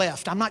turn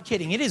left. I'm not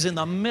kidding. It is in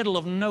the middle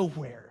of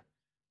nowhere.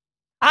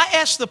 I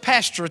asked the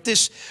pastor at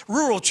this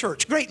rural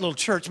church, great little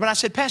church, but I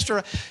said,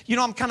 Pastor, you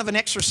know, I'm kind of an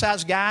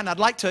exercise guy and I'd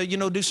like to, you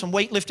know, do some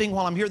weightlifting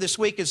while I'm here this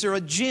week. Is there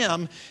a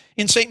gym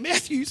in St.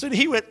 Matthews? And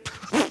he went,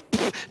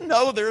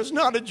 no, there's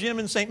not a gym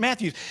in St.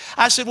 Matthews.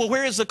 I said, well,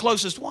 where is the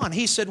closest one?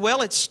 He said,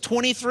 well, it's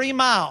 23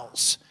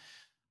 miles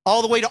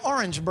all the way to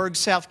Orangeburg,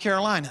 South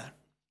Carolina.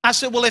 I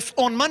said, well, if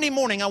on Monday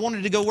morning I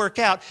wanted to go work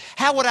out,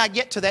 how would I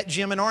get to that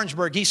gym in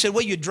Orangeburg? He said,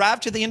 well, you'd drive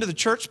to the end of the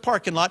church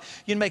parking lot.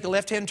 You'd make a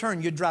left-hand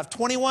turn. You'd drive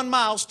 21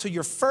 miles to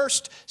your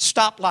first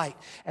stoplight.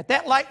 At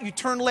that light, you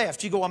turn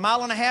left. You go 1.5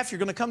 miles. You're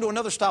going to come to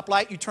another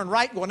stoplight. You turn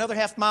right, go another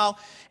half mile,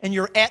 and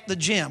you're at the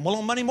gym. Well,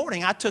 on Monday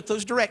morning, I took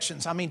those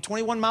directions.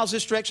 21 miles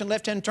this direction,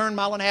 left-hand turn, 1.5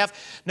 miles.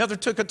 Another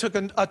took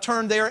a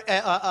turn there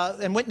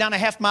and went down a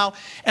half mile.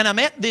 And I'm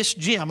at this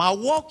gym. I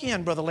walk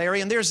in, Brother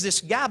Larry, and there's this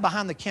guy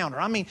behind the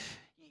counter.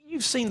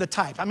 You've seen the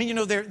type.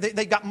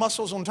 They got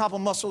muscles on top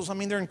of muscles.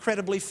 They're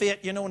incredibly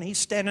fit, and he's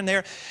standing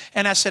there.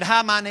 And I said,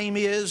 hi, my name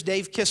is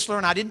Dave Kistler.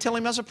 And I didn't tell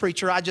him as a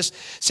preacher. I just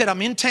said,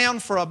 I'm in town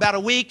for about a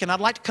week, and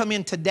I'd like to come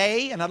in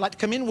today, and I'd like to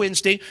come in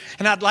Wednesday,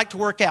 and I'd like to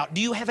work out.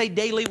 Do you have a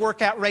daily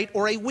workout rate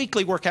or a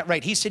weekly workout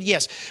rate? He said,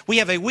 yes, we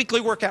have a weekly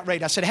workout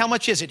rate. I said, how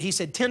much is it? He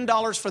said,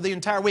 $10 for the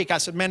entire week. I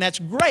said, man, that's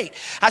great.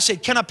 I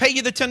said, can I pay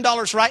you the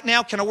 $10 right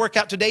now? Can I work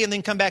out today and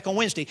then come back on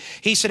Wednesday?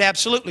 He said,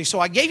 absolutely. So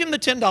I gave him the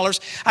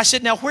 $10. I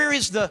said, now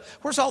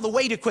where's all the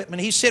weight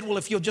equipment? He said, well,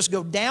 if you'll just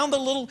go down the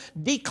little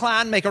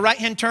decline, make a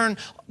right-hand turn,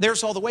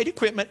 there's all the weight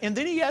equipment. And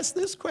then he asked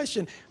this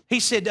question. He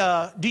said,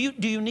 do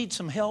you need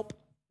some help?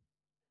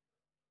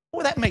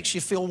 Well, that makes you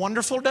feel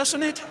wonderful,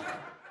 doesn't it?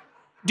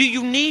 Do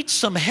you need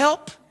some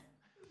help?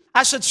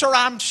 I said, sir,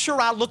 I'm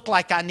sure I look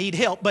like I need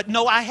help, but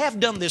no, I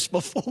have done this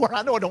before.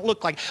 I know I don't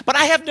look like it, but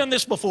I have done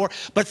this before,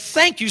 but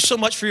thank you so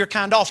much for your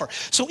kind offer.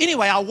 So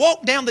anyway, I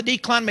walked down the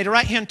decline, made a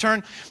right-hand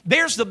turn.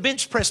 There's the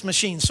bench press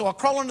machine. So I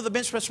crawl under the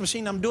bench press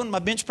machine. I'm doing my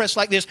bench press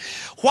like this.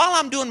 While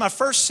I'm doing my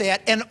first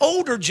set, an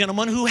older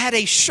gentleman who had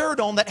a shirt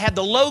on that had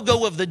the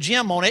logo of the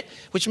gym on it,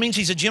 which means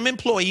he's a gym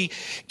employee,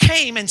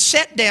 came and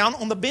sat down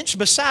on the bench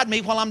beside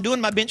me while I'm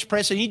doing my bench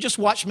press, and he just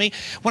watched me.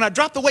 When I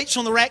dropped the weights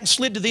on the rack and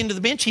slid to the end of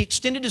the bench, he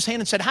extended his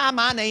hand and said, hi,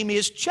 my name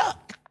is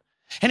Chuck.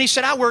 And he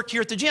said, I work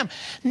here at the gym.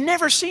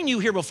 Never seen you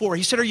here before.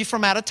 He said, are you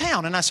from out of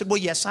town? And I said, well,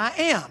 yes, I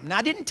am. Now,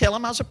 I didn't tell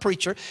him I was a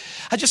preacher.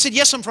 I just said,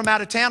 yes, I'm from out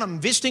of town. I'm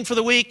visiting for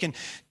the week and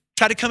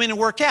try to come in and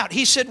work out.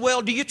 He said,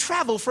 well, do you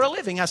travel for a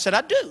living? I said,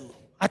 I do.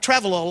 I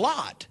travel a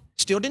lot.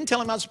 Still didn't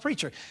tell him I was a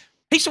preacher.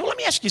 He said, well, let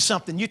me ask you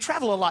something. You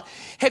travel a lot.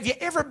 Have you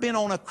ever been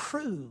on a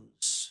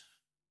cruise?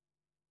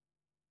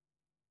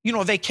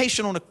 A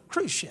vacation on a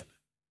cruise ship?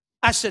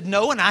 I said,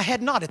 no, and I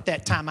had not at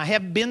that time. I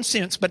have been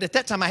since, but at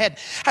that time I had.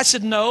 I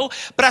said, no,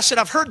 but I said,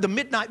 I've heard the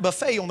midnight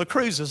buffet on the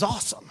cruise is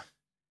awesome.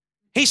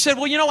 He said,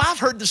 well, I've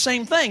heard the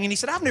same thing. And he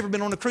said, I've never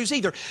been on a cruise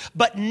either,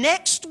 but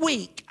next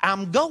week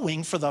I'm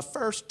going for the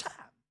first time.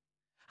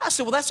 I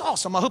said, well, that's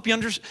awesome. I hope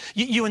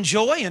you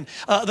enjoy and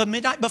the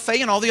midnight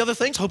buffet and all the other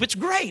things. Hope it's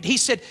great. He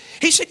said,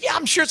 yeah,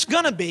 I'm sure it's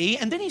going to be.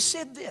 And then he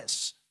said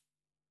this.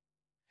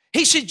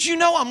 He said,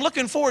 I'm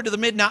looking forward to the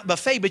midnight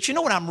buffet, but you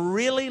know what I'm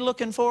really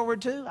looking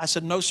forward to? I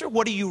said, no, sir.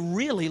 What are you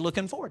really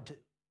looking forward to?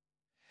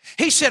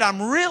 He said,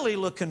 I'm really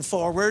looking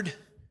forward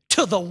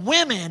to the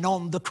women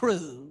on the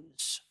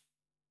cruise.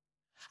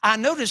 I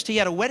noticed he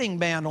had a wedding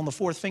band on the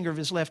fourth finger of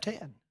his left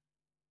hand.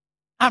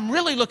 I'm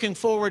really looking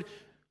forward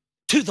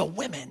to the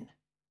women.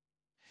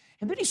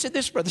 And then he said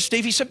this, Brother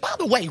Steve. He said, by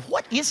the way,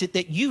 what is it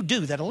that you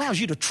do that allows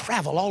you to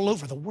travel all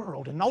over the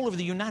world and all over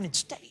the United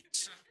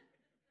States?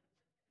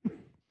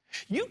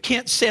 You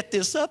can't set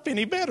this up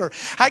any better.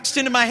 I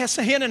extended my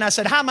hand and I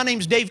said, hi, my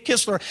name's Dave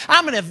Kistler.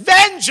 I'm an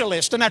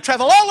evangelist and I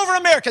travel all over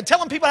America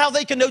telling people how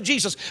they can know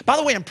Jesus. By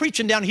the way, I'm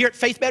preaching down here at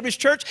Faith Baptist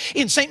Church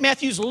in St.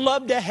 Matthews.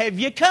 Love to have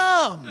you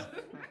come.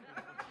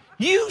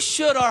 You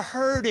should have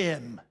heard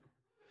him.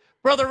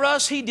 Brother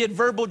Russ, he did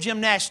verbal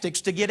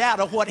gymnastics to get out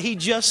of what he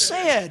just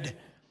said.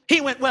 He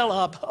went, well,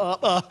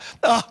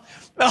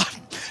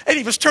 and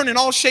he was turning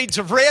all shades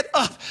of red,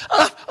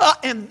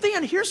 and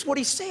then here's what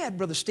he said,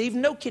 Brother Steve.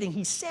 No kidding,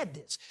 he said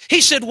this.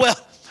 He said, well,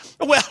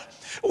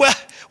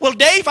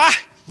 Dave,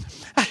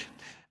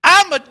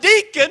 I'm a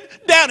deacon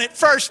down at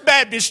First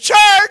Baptist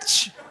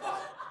Church.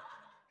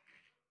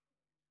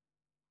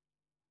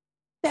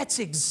 That's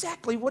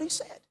exactly what he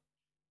said.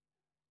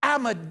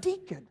 I'm a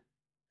deacon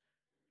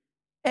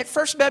at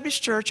First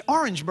Baptist Church,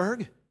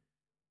 Orangeburg,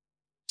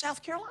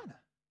 South Carolina.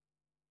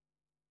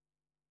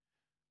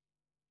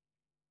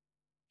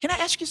 Can I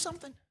ask you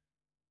something?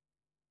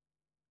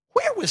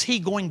 Where was he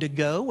going to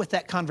go with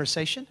that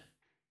conversation?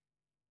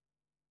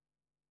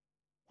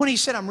 When he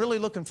said, I'm really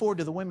looking forward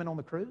to the women on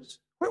the cruise,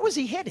 where was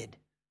he headed?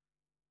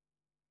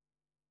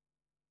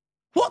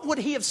 What would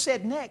he have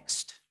said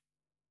next?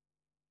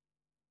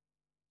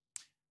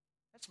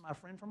 That's my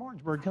friend from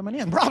Orangeburg coming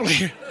in.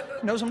 Probably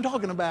knows I'm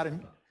talking about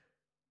him.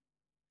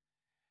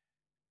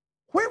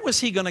 Where was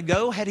he going to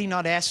go had he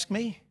not asked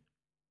me,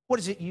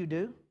 what is it you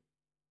do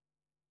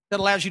that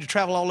allows you to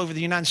travel all over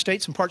the United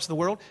States and parts of the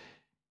world?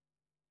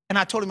 And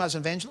I told him I was an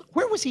evangelist.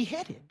 Where was he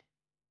headed?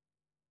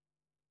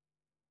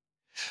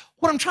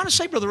 What I'm trying to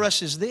say, Brother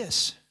Russ, is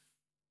this.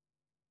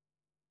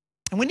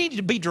 And we need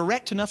to be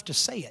direct enough to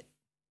say it.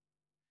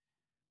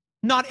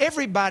 Not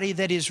everybody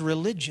that is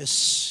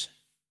religious,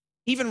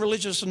 even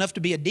religious enough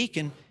to be a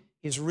deacon,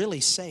 is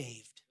really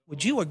saved.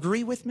 Would you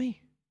agree with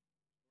me?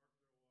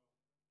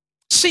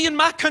 See, in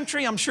my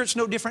country, I'm sure it's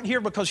no different here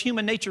because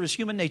human nature is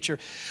human nature.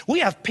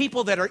 We have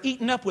people that are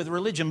eaten up with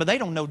religion, but they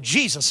don't know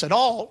Jesus at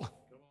all.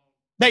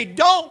 They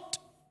don't.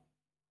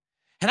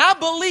 And I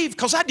believe,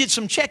 because I did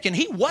some checking,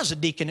 he was a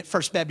deacon at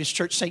First Baptist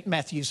Church, St.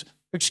 Matthews,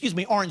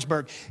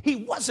 Orangeburg. He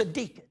was a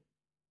deacon.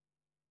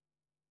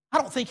 I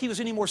don't think he was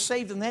any more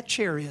saved than that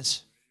chair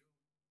is.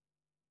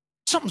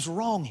 Something's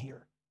wrong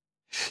here.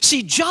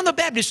 See, John the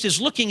Baptist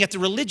is looking at the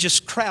religious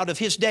crowd of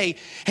his day,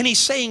 and he's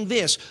saying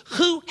this,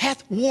 who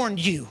hath warned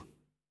you?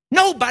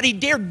 Nobody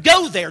dared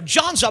go there.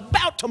 John's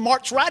about to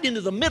march right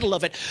into the middle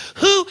of it.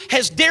 Who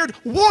has dared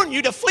warn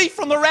you to flee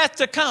from the wrath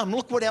to come?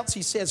 Look what else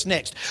he says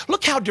next.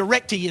 Look how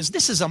direct he is.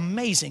 This is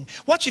amazing.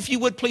 Watch, if you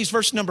would, please,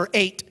 verse number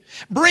 8.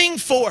 Bring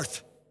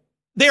forth,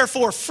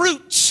 therefore,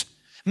 fruits,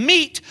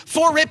 meet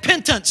for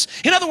repentance.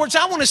 In other words,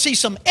 I want to see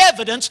some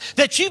evidence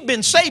that you've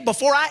been saved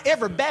before I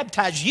ever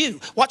baptize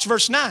you. Watch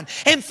verse 9.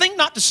 And think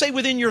not to say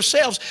within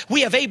yourselves, we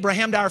have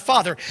Abraham to our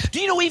father.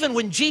 Do you know, even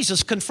when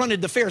Jesus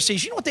confronted the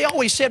Pharisees, you know what they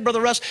always said, Brother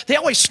Russ? They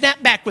always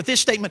snapped back with this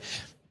statement,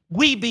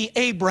 we be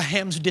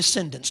Abraham's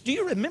descendants. Do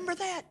you remember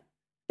that?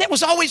 That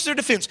was always their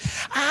defense.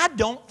 I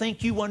don't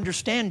think you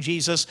understand,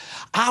 Jesus,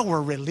 our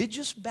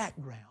religious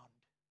background.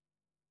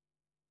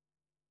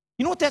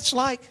 You know what that's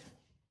like?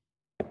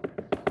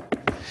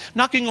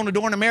 Knocking on a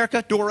door in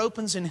America, door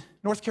opens in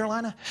North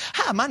Carolina.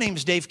 Hi, my name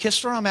is Dave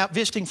Kistler. I'm out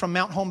visiting from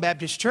Mount Home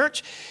Baptist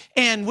Church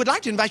and would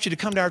like to invite you to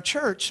come to our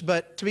church.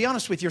 But to be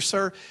honest with you,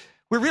 sir,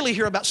 we're really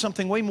here about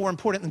something way more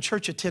important than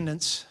church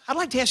attendance. I'd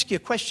like to ask you a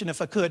question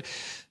if I could.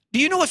 Do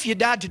you know if you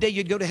died today,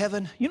 you'd go to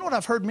heaven? You know what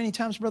I've heard many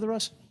times, Brother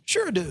Russ?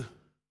 Sure I do.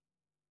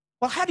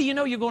 Well, how do you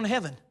know you're going to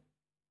heaven?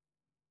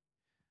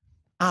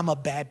 I'm a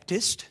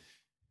Baptist.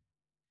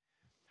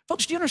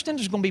 Folks, do you understand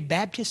there's going to be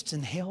Baptists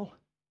in hell?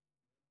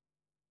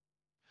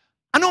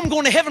 I know I'm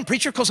going to heaven,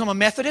 preacher, because I'm a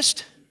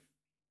Methodist.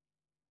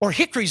 Or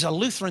Hickory's a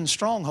Lutheran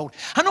stronghold.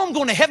 I know I'm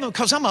going to heaven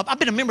because I've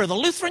been a member of the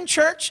Lutheran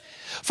church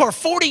for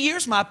 40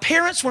 years. My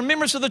parents were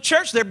members of the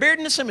church. They're buried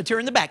in the cemetery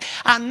in the back.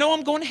 I know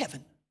I'm going to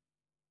heaven.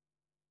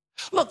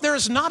 Look, there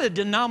is not a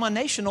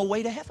denominational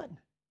way to heaven.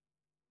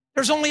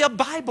 There's only a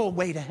Bible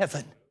way to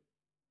heaven.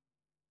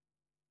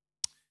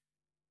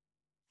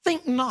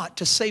 Think not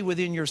to say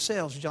within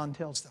yourselves, John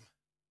tells them,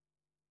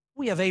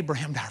 we have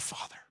Abraham to our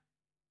father.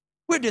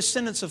 We're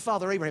descendants of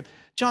Father Abraham.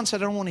 John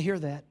said, I don't want to hear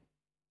that.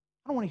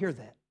 I don't want to hear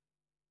that.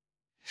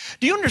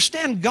 Do you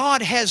understand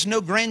God has no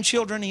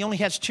grandchildren? He only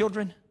has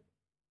children.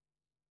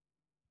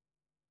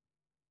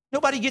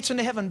 Nobody gets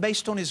into heaven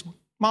based on his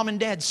mom and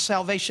dad's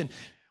salvation.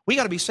 We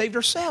got to be saved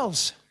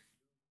ourselves.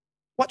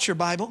 What's your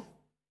Bible?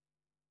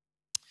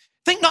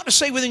 Think not to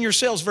say within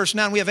yourselves, verse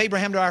 9, we have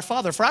Abraham to our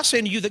father. For I say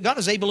unto you that God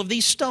is able of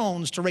these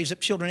stones to raise up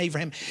children of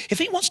Abraham. If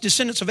he wants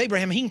descendants of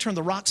Abraham, he can turn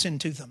the rocks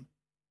into them.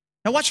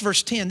 Now watch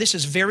verse 10. This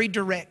is very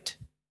direct.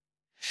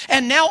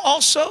 And now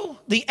also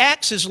the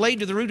axe is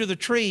laid to the root of the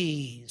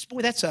trees.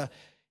 Boy, that's an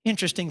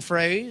interesting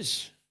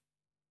phrase.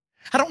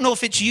 I don't know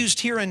if it's used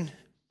here in the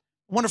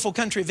wonderful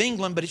country of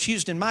England, but it's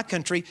used in my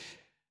country.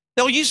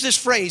 They'll use this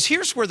phrase,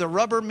 here's where the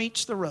rubber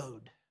meets the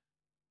road.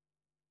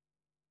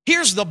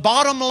 Here's the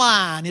bottom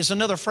line is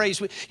another phrase.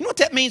 You know what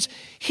that means?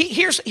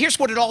 Here's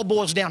what it all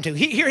boils down to.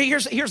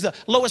 Here's the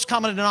lowest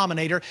common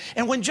denominator.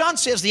 And when John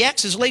says the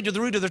axe is laid to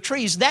the root of the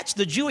trees, that's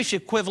the Jewish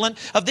equivalent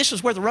of this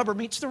is where the rubber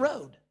meets the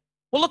road.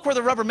 Well, look where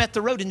the rubber met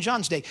the road in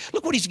John's day.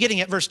 Look what he's getting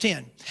at, verse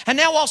 10. And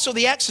now also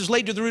the axe is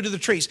laid to the root of the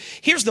trees.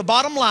 Here's the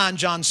bottom line,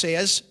 John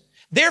says.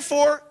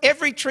 Therefore,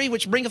 every tree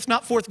which bringeth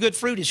not forth good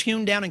fruit is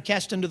hewn down and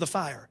cast into the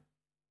fire.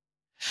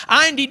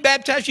 I indeed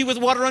baptize you with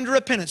water unto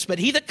repentance, but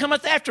he that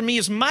cometh after me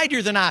is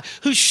mightier than I,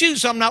 whose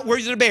shoes I'm not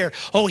worthy to bear.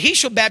 Oh, he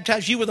shall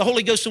baptize you with the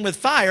Holy Ghost and with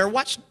fire.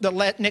 Watch the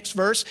next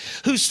verse.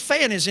 Whose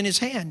fan is in his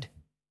hand.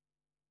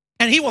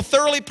 And he will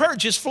thoroughly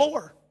purge his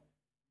floor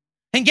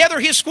and gather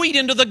his wheat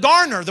into the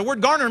garner. The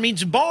word garner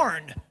means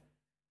barn.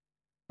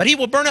 But he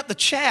will burn up the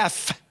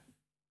chaff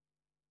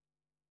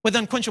with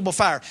unquenchable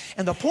fire.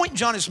 And the point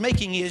John is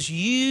making is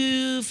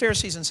you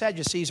Pharisees and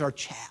Sadducees are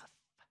chaff.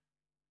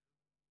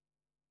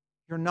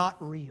 You're not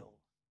real.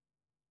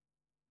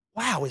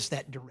 Wow, is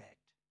that direct?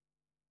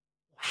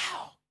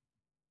 Wow.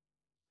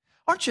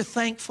 Aren't you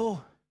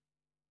thankful?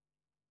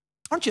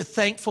 Aren't you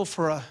thankful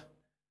for a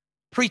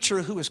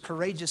preacher who is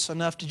courageous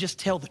enough to just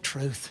tell the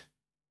truth?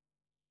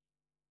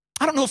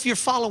 I don't know if you're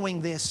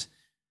following this,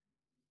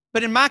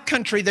 but in my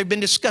country, they've been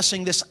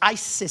discussing this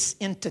ISIS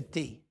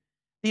entity,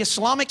 the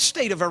Islamic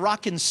State of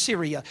Iraq and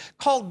Syria,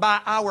 called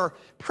by our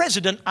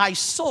president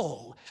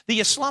ISIL, the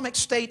Islamic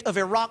State of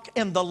Iraq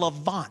and the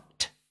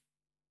Levant.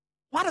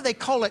 Why do they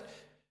call it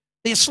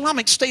the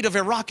Islamic State of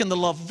Iraq and the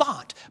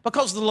Levant?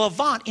 Because the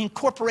Levant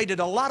incorporated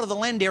a lot of the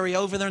land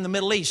area over there in the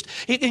Middle East.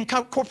 It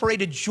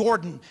incorporated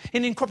Jordan.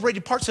 It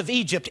incorporated parts of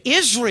Egypt.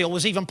 Israel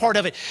was even part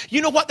of it.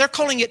 You know what? They're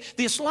calling it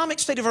the Islamic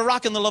State of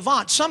Iraq and the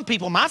Levant. Some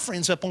people, my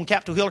friends up on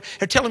Capitol Hill,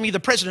 are telling me the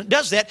president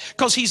does that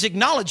because he's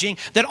acknowledging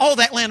that all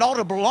that land ought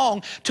to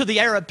belong to the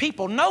Arab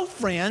people. No,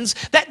 friends,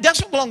 that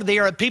doesn't belong to the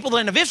Arab people. The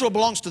land of Israel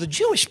belongs to the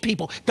Jewish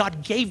people.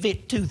 God gave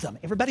it to them.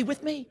 Everybody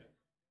with me?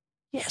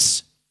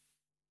 Yes.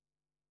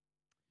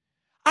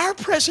 Our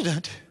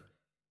president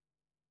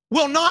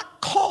will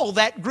not call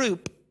that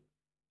group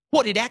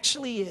what it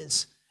actually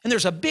is. And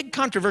there's a big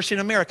controversy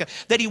in America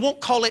that he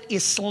won't call it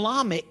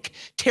Islamic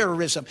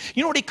terrorism.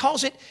 You know what he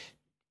calls it?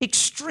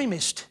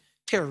 Extremist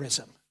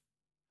terrorism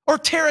or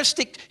terrorist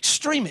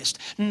extremist.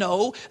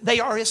 No, they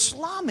are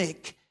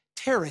Islamic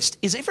terrorists.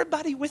 Is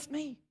everybody with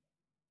me?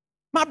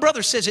 My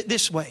brother says it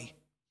this way.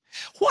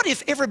 What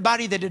if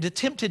everybody that had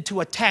attempted to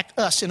attack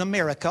us in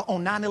America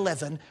on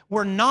 9/11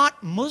 were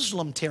not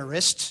Muslim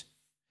terrorists,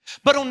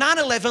 but on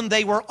 9/11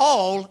 they were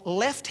all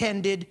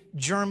left-handed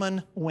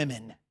German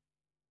women?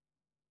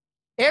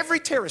 Every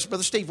terrorist,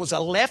 Brother Steve, was a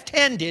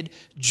left-handed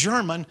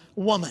German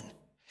woman.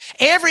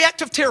 Every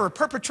act of terror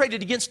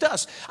perpetrated against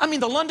us,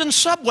 the London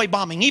subway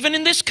bombing, even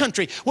in this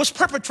country, was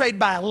perpetrated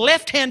by a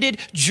left-handed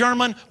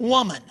German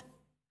woman.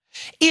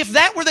 If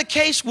that were the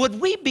case,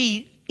 would we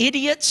be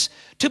idiots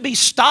to be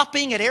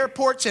stopping at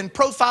airports and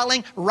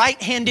profiling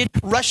right-handed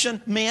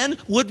Russian men?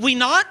 Would we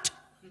not?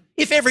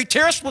 If every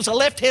terrorist was a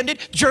left-handed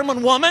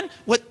German woman,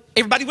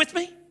 everybody with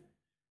me?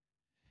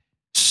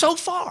 So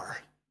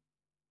far,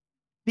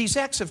 these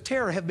acts of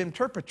terror have been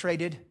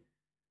perpetrated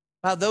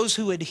by those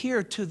who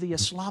adhere to the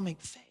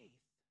Islamic faith.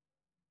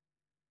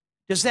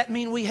 Does that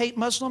mean we hate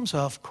Muslims?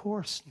 Of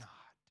course not.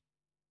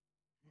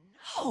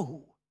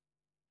 No.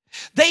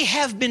 They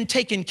have been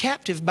taken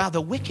captive by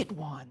the wicked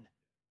one.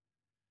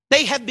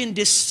 They have been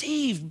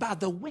deceived by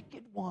the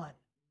wicked one.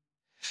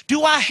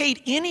 Do I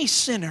hate any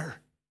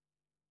sinner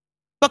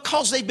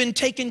because they've been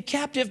taken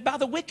captive by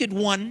the wicked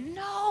one?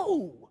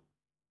 No.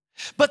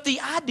 But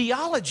the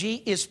ideology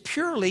is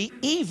purely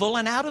evil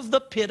and out of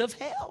the pit of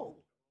hell.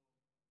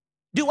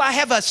 Do I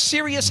have a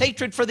serious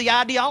hatred for the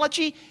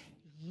ideology?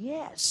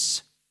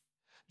 Yes.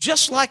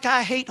 Just like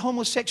I hate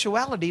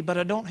homosexuality, but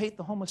I don't hate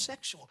the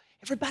homosexual.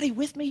 Everybody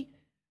with me?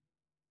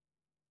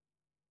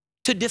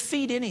 To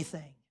defeat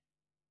anything,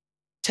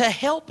 to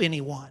help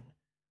anyone,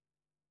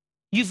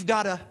 you've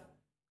got to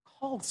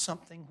call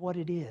something what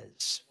it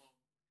is.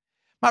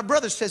 My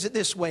brother says it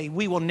this way: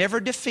 we will never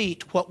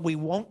defeat what we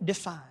won't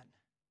define.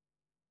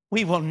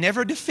 We will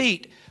never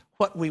defeat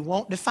what we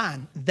won't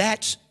define.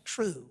 That's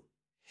true.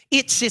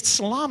 It's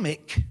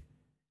Islamic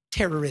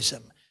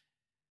terrorism.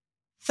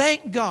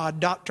 Thank God,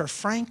 Dr.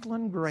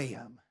 Franklin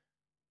Graham.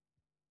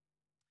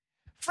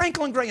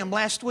 Franklin Graham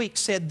last week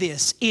said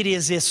this: it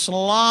is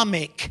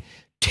Islamic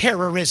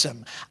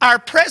terrorism. Our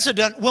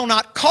president will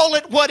not call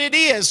it what it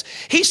is.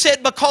 He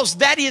said because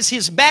that is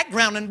his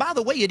background. And by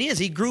the way, it is.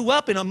 He grew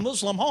up in a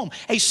Muslim home,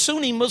 a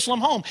Sunni Muslim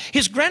home.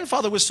 His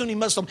grandfather was Sunni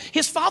Muslim.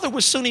 His father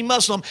was Sunni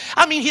Muslim.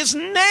 His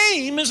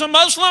name is a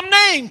Muslim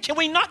name. Can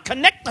we not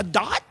connect the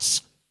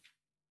dots?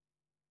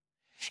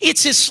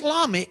 It's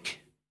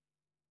Islamic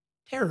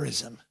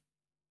terrorism.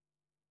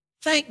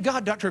 Thank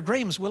God Dr.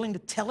 Graham is willing to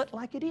tell it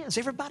like it is.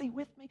 Everybody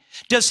with me?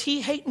 Does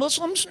he hate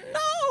Muslims?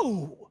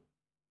 No.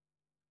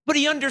 But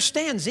he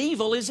understands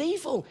evil is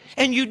evil.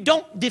 And you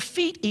don't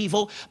defeat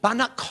evil by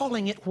not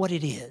calling it what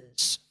it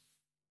is.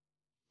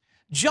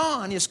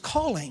 John is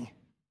calling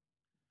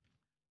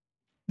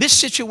this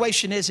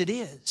situation as it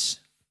is.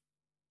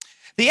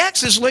 The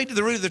axe is laid to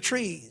the root of the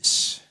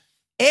trees.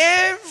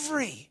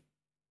 Every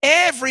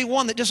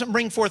one that doesn't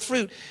bring forth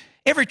fruit,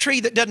 every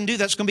tree that doesn't do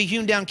that's going to be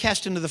hewn down,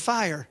 cast into the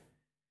fire.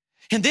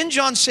 And then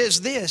John says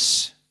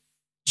this: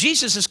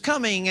 Jesus is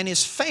coming and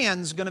his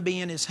fan's going to be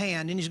in his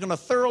hand and he's going to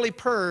thoroughly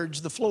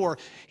purge the floor.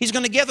 He's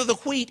going to gather the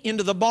wheat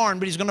into the barn,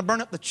 but he's going to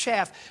burn up the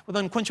chaff with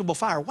unquenchable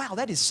fire. Wow,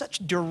 that is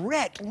such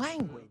direct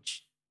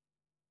language.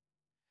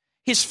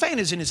 His fan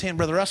is in his hand,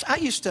 Brother Russ. I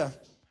used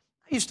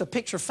to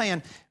picture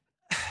fan.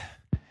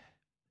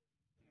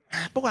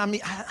 Boy,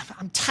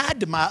 I'm tied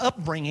to my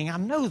upbringing. I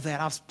know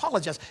that. I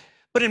apologize.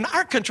 But in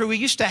our country, we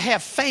used to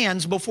have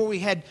fans before we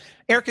had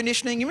air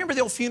conditioning. You remember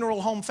the old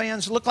funeral home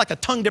fans? It looked like a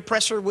tongue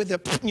depressor with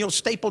a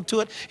stapled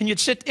to it. And you'd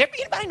sit,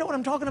 anybody know what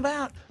I'm talking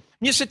about?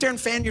 And you sit there and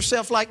fan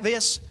yourself like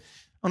this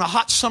on a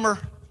hot summer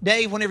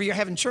day whenever you're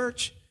having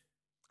church.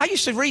 I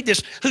used to read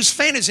this, whose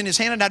fan is in his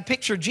hand, and I'd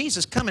picture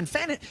Jesus come and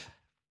fan it.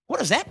 What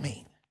does that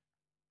mean?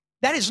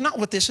 That is not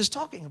what this is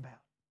talking about.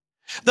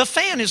 The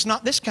fan is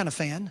not this kind of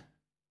fan.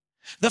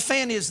 The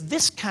fan is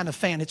this kind of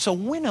fan. It's a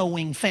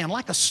winnowing fan,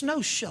 like a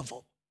snow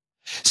shovel.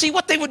 See,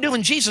 what they would do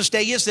in Jesus'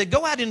 day is they'd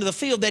go out into the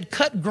field, they'd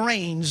cut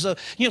grains,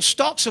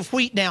 stalks of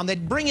wheat down,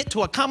 they'd bring it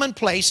to a common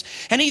place,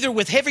 and either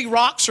with heavy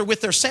rocks or with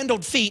their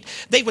sandaled feet,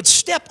 they would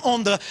step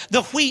on the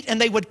wheat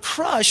and they would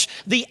crush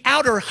the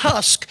outer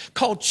husk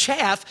called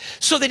chaff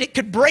so that it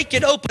could break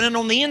it open, and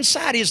on the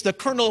inside is the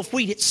kernel of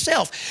wheat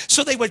itself.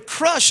 So they would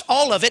crush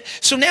all of it.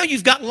 So now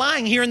you've got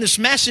lying here in this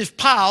massive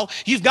pile,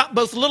 you've got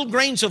both little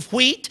grains of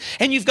wheat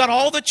and you've got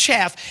all the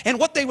chaff. And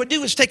what they would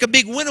do is take a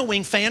big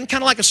winnowing fan,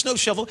 kind of like a snow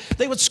shovel,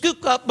 they would scoop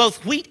up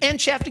both wheat and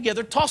chaff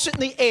together, toss it in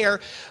the air.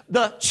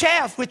 The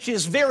chaff, which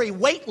is very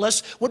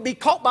weightless, would be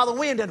caught by the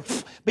wind and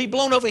be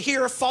blown over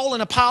here, fall in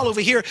a pile over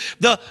here.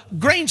 The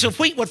grains of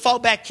wheat would fall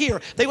back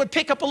here. They would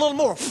pick up a little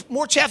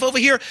more chaff over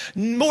here,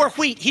 more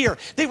wheat here.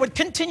 They would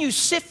continue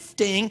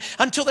sifting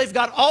until they've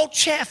got all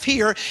chaff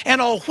here and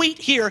all wheat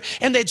here,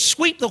 and they'd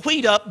sweep the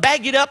wheat up,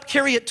 bag it up,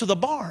 carry it to the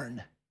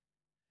barn.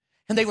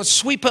 and they would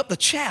sweep up the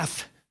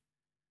chaff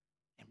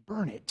and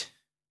burn it.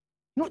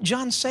 You know what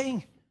John's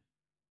saying?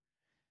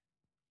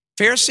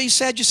 Pharisees,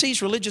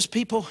 Sadducees, religious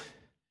people,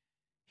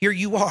 here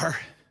you are.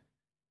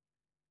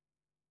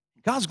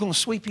 God's going to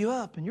sweep you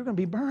up and you're going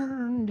to be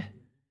burned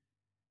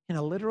in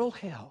a literal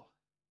hell.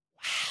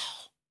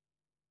 Wow.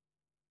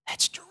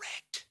 That's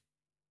direct.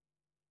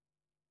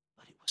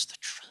 But it was the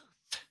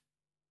truth.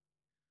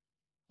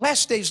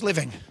 Last days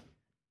living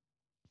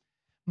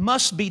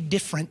must be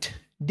different,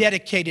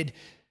 dedicated,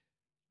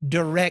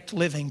 direct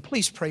living.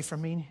 Please pray for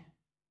me.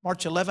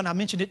 March 11, I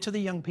mentioned it to the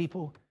young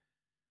people.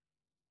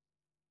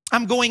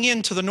 I'm going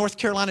into the North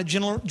Carolina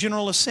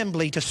General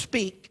Assembly to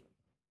speak.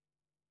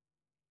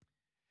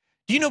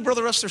 Do you know,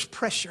 Brother Russ, there's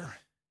pressure.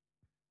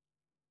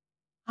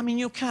 I mean,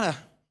 you'll kind of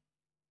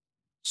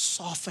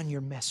soften your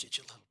message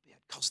a little bit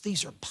because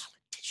these are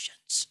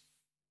politicians.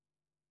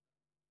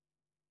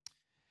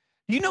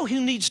 You know who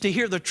needs to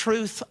hear the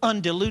truth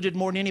undiluted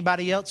more than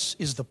anybody else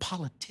is the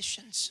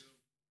politicians.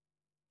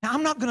 Now,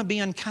 I'm not going to be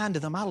unkind to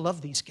them. I love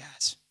these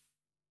guys.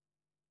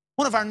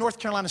 One of our North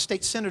Carolina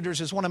state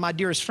senators is one of my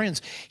dearest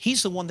friends.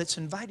 He's the one that's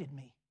invited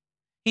me.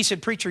 He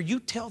said, "Preacher, you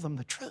tell them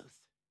the truth.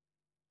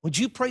 Would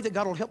you pray that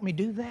God will help me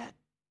do that?"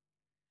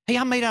 Hey,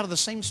 I'm made out of the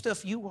same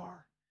stuff you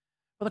are.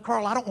 Brother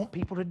Carl, I don't want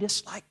people to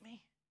dislike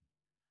me.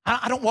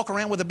 I don't walk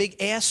around with a big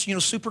S,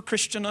 super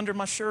Christian under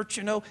my shirt,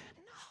 No.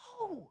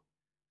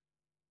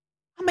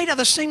 I'm made out of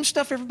the same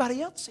stuff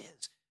everybody else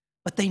is.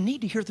 But they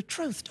need to hear the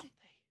truth, don't they?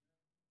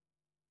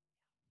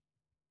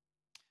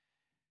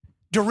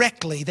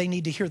 Directly, they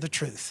need to hear the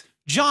truth.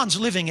 John's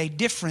living a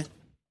different,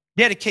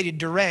 dedicated,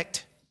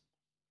 direct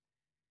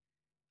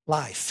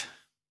life.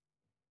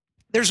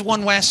 There's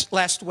one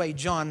last way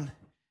John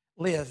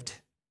lived.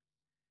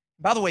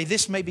 By the way,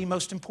 this may be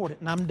most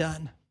important, and I'm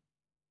done.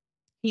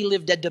 He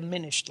lived a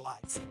diminished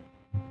life.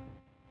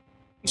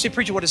 You say,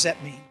 "Preacher, what does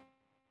that mean?"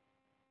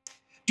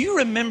 Do you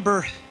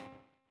remember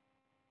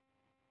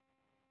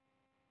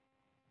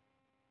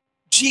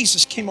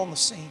Jesus came on the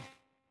scene?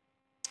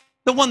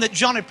 The one that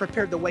John had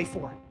prepared the way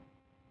for.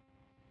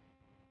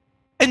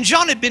 And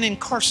John had been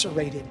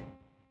incarcerated. Do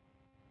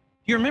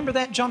you remember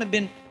that? John had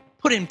been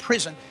put in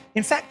prison.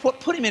 In fact,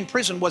 what put him in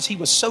prison was he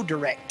was so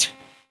direct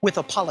with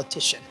a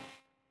politician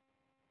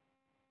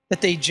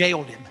that they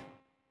jailed him.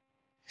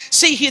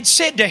 See, he had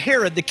said to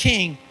Herod the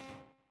king,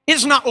 "It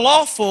is not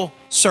lawful,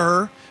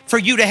 sir, for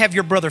you to have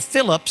your brother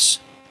Philip's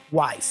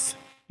wife."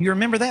 You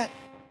remember that?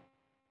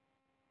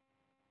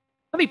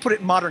 Let me put it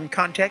in modern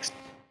context.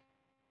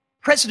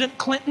 President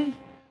Clinton,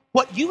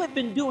 what you have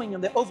been doing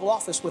in the Oval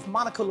Office with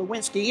Monica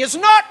Lewinsky is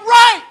not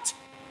right.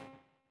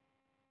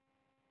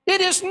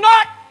 It is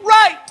not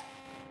right.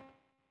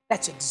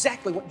 That's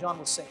exactly what John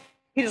was saying.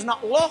 It is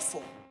not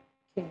lawful,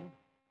 king,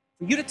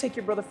 for you to take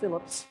your brother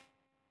Philip's.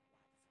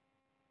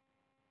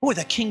 Boy,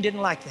 the king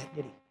didn't like that,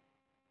 did he?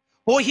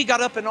 Boy, he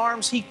got up in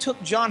arms. He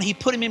took John. He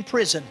put him in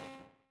prison.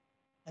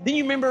 And then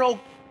you remember old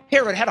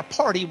Herod had a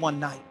party one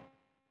night.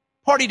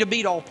 Party to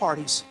beat all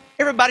parties.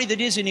 Everybody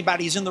that is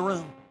anybody is in the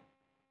room.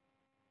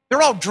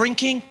 They're all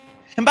drinking.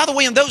 And by the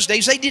way, in those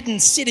days, they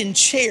didn't sit in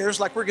chairs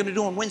like we're going to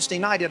do on Wednesday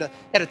night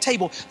at a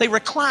table. They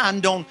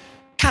reclined on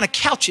kind of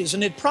couches,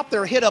 and they'd prop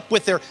their head up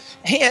with their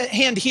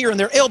hand here and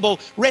their elbow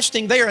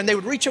resting there, and they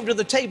would reach over to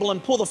the table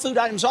and pull the food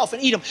items off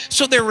and eat them.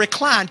 So they're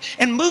reclined.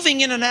 And moving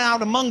in and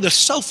out among the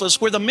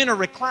sofas where the men are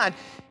reclined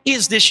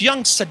is this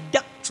young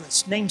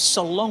seductress named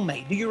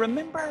Salome. Do you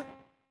remember?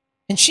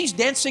 And she's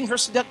dancing her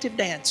seductive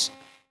dance.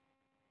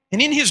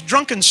 And in his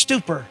drunken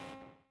stupor,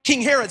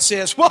 King Herod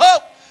says,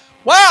 "Whoa!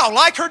 Wow,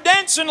 like her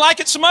dancing,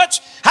 like it so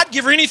much, I'd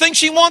give her anything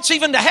she wants,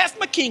 even to half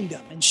my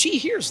kingdom." And she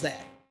hears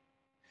that.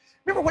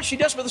 Remember what she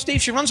does, Brother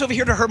Steve? She runs over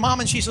here to her mom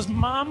and she says,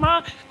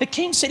 "Mama, the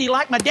king said he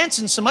liked my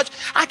dancing so much,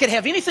 I could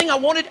have anything I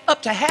wanted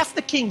up to half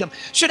the kingdom.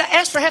 Should I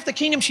ask for half the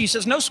kingdom?" She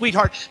says, "No,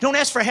 sweetheart, don't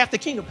ask for half the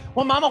kingdom."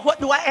 "Well, Mama,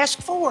 what do I ask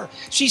for?"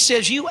 She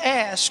says, "You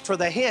ask for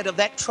the head of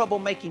that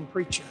troublemaking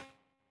preacher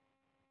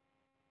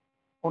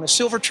on a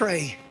silver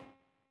tray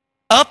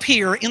up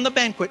here in the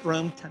banquet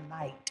room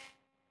tonight."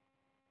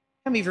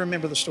 How many of you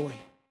remember the story?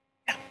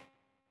 Yeah.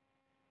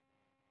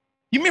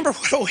 You remember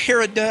what old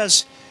Herod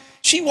does?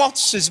 She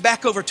waltzes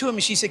back over to him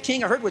and she said,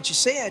 "King, I heard what you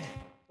said.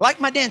 Like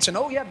my dancing."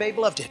 "Oh yeah, babe,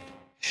 loved it."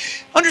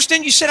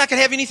 "Understand you said I could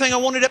have anything I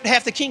wanted up to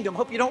half the kingdom.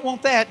 Hope you don't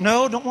want that."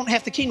 "No, don't want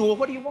half the kingdom." "Well,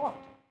 what do you want?"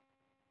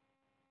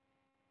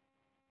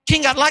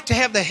 "King, I'd like to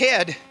have the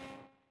head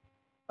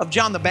of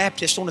John the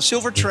Baptist on a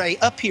silver tray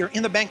up here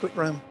in the banquet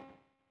room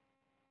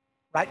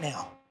right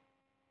now."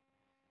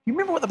 You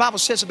remember what the Bible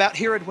says about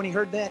Herod when he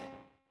heard that?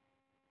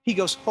 He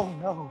goes, "Oh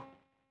no.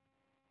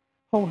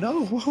 Oh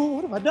no,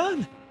 what have I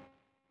done?"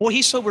 Well,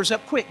 he sobers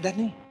up quick,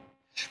 doesn't he?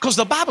 Because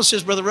the Bible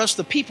says, Brother Russ,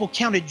 the people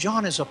counted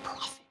John as a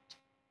prophet.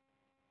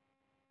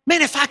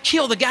 Man, if I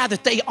kill the guy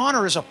that they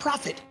honor as a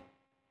prophet,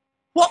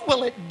 what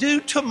will it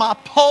do to my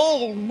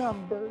poll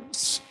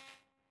numbers?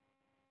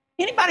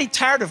 Anybody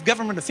tired of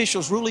government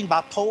officials ruling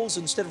by polls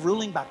instead of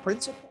ruling by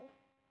principle?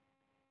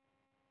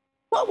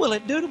 What will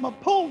it do to my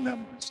poll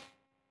numbers?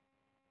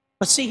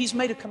 But see, he's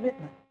made a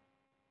commitment.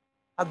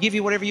 I'll give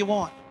you whatever you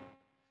want.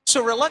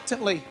 So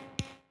reluctantly,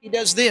 he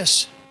does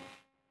this.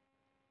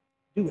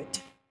 Do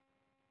it.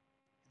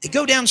 They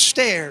go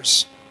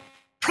downstairs,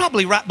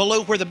 probably right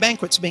below where the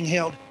banquet's being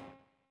held.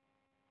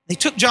 They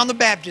took John the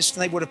Baptist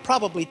and they would have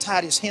probably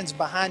tied his hands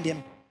behind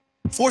him,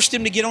 forced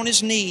him to get on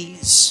his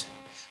knees,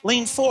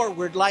 lean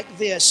forward like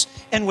this,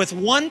 and with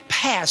one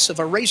pass of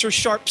a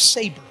razor-sharp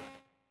saber,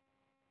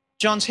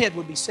 John's head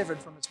would be severed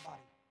from his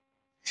body.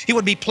 He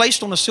would be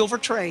placed on a silver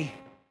tray,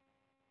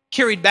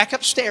 carried back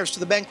upstairs to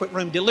the banquet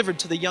room, delivered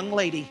to the young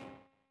lady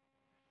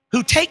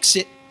who takes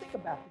it. Think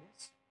about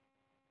this.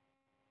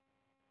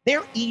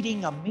 They're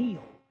eating a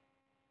meal.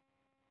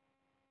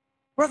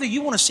 Brother,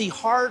 you want to see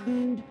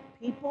hardened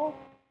people?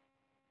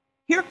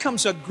 Here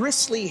comes a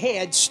gristly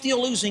head,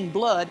 still oozing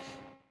blood.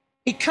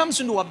 He comes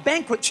into a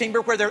banquet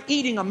chamber where they're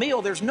eating a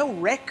meal. There's no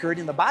record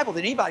in the Bible that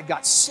anybody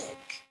got sick.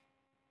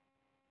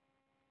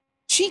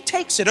 She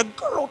takes it. A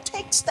girl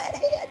takes that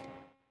head,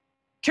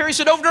 carries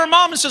it over to her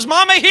mom and says,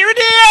 "Mama, here it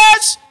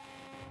is."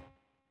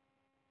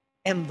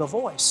 And the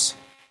voice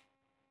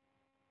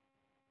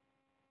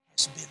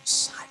has been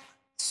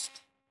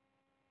silenced.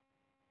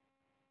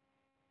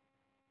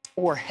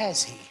 Or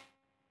has he?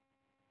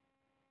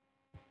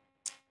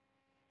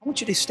 I want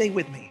you to stay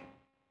with me.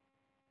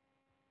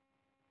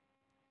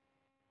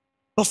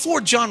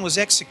 Before John was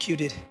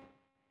executed,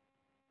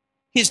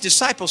 his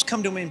disciples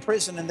come to him in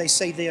prison and they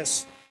say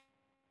this,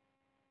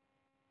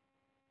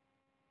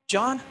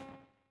 "John,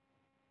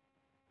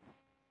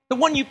 the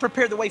one you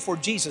prepared the way for,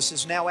 Jesus,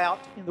 is now out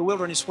in the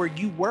wilderness where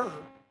you were,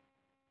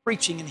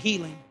 preaching and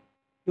healing,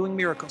 doing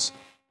miracles."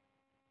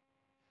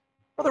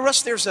 Brother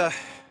Russ,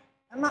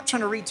 I'm not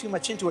trying to read too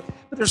much into it,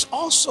 but there's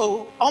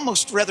also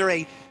almost rather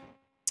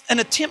an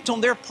attempt on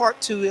their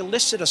part to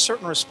elicit a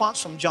certain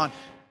response from John.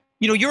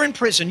 You know, you're in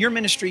prison, your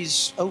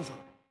ministry's over.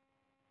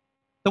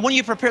 The one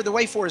you prepared the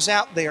way for is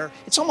out there.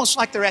 It's almost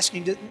like they're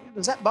asking,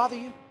 does that bother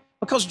you?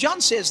 Because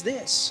John says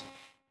this,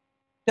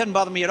 doesn't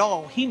bother me at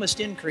all. He must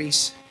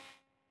increase,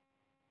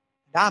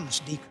 and I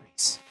must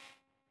decrease.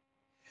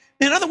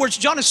 In other words,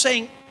 John is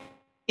saying,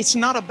 it's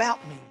not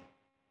about me.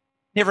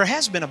 Never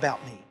has been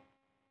about me.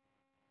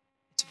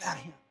 It's about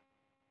him.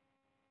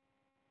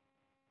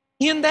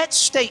 In that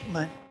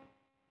statement,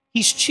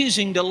 he's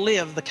choosing to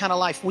live the kind of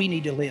life we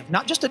need to live.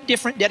 Not just a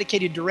different,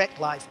 dedicated, direct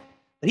life,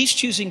 but he's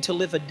choosing to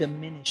live a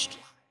diminished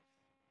life.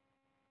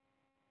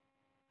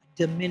 A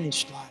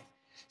diminished life.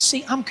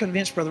 See, I'm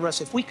convinced, Brother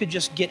Russ, if we could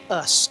just get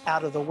us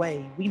out of the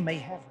way, we may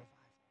have revival.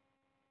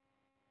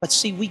 But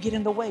see, we get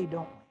in the way,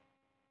 don't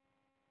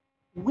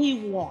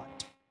we?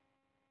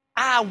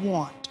 I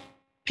want.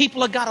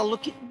 People have got to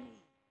look at me.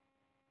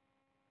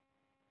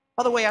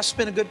 By the way, I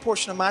spent a good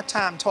portion of my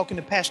time talking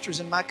to pastors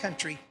in my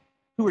country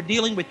who are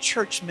dealing with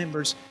church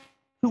members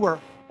who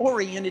are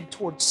oriented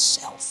towards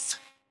self.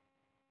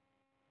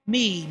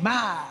 Me,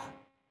 my.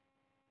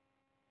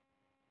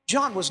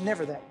 John was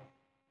never that way.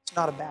 It's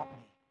not about me.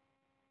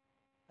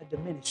 A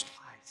diminished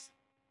life.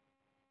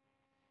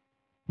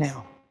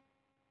 Now,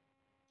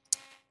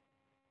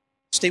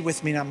 stay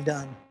with me and I'm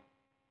done.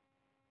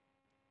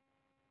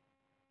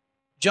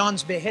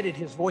 John's beheaded,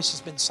 his voice has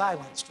been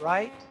silenced,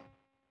 right?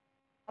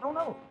 I don't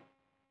know. I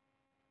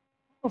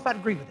don't know if I'd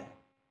agree with that.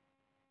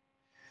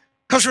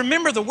 Because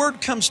remember, the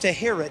word comes to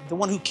Herod, the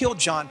one who killed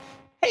John.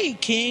 Hey,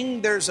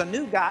 king, there's a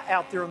new guy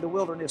out there in the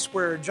wilderness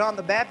where John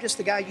the Baptist,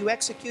 the guy you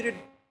executed,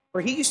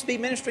 where he used to be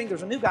ministering,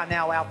 there's a new guy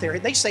now out there.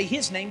 They say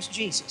his name's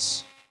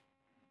Jesus.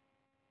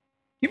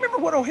 You remember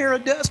what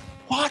Herod does?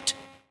 What?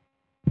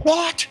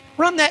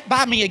 Run that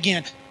by me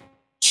again.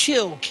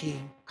 Chill,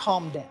 king.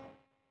 Calm down.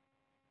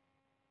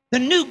 The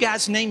new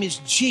guy's name is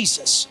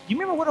Jesus. You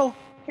remember what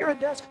Herod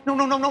does? No,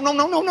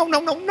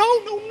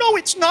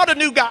 it's not a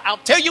new guy. I'll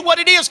tell you what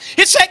it is.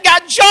 It's that guy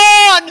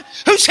John,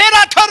 whose head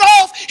I cut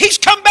off. He's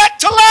come back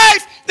to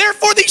life.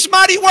 Therefore, these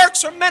mighty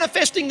works are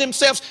manifesting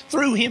themselves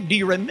through him. Do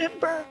you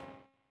remember?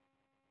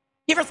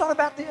 You ever thought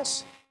about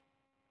this?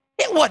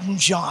 It wasn't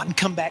John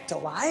come back to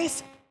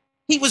life.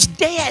 He was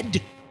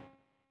dead.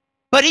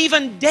 But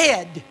even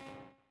dead,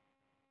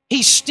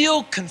 he's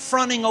still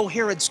confronting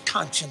Herod's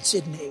conscience,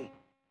 isn't he?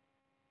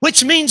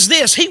 Which means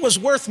this, he was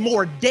worth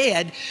more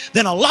dead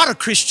than a lot of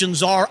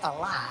Christians are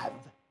alive.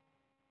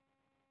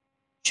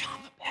 John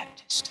the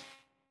Baptist.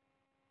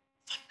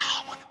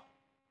 Phenomenal.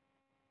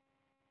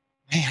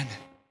 Man.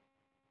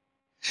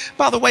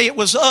 By the way, it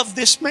was of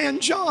this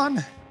man,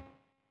 John,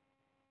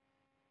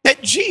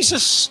 that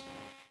Jesus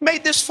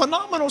made this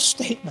phenomenal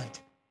statement.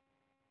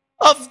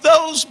 Of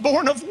those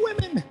born of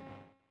women,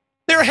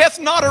 there hath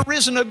not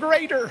arisen a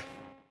greater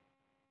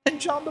than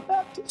John the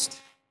Baptist.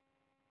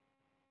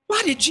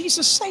 Why did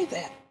Jesus say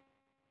that?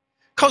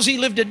 Because he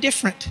lived a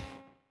different,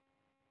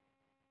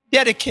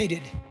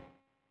 dedicated,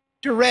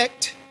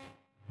 direct,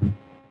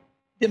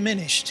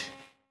 diminished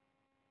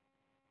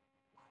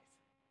life.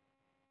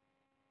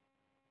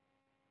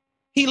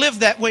 He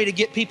lived that way to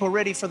get people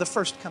ready for the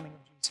first coming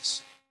of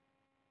Jesus.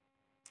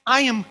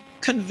 I am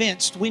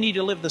convinced we need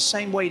to live the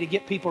same way to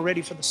get people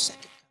ready for the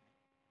second coming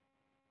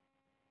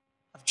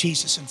of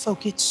Jesus. And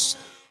folks, it's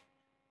soon.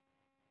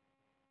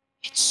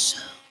 It's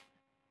soon.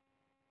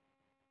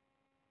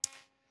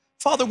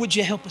 Father, would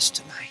you help us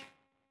tonight?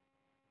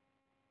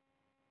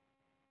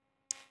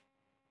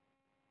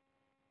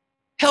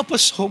 Help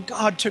us, oh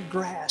God, to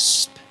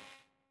grasp,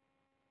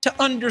 to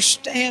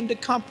understand, to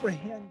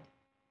comprehend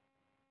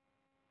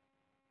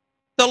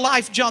the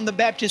life John the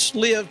Baptist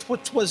lived,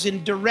 which was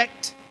in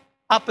direct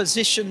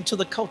opposition to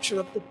the culture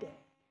of the day.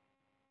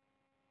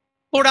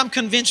 Lord, I'm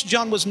convinced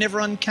John was never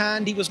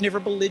unkind, he was never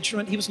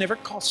belligerent, he was never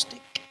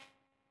caustic.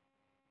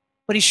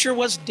 But he sure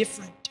was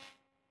different.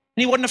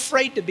 And he wasn't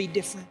afraid to be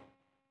different.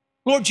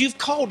 Lord, you've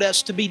called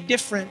us to be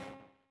different,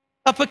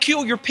 a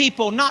peculiar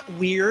people, not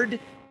weird,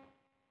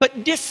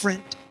 but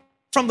different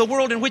from the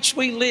world in which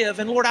we live.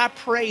 And Lord, I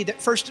pray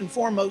that first and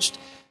foremost,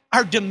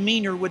 our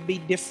demeanor would be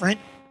different.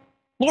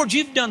 Lord,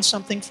 you've done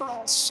something for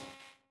us.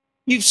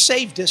 You've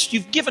saved us.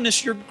 You've given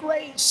us your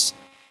grace.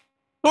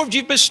 Lord,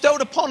 you've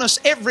bestowed upon us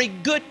every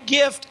good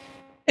gift,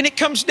 and it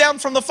comes down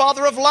from the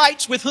Father of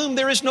lights, with whom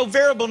there is no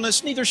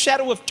variableness, neither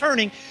shadow of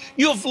turning.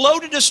 You have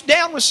loaded us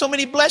down with so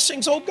many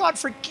blessings. Oh God,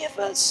 forgive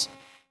us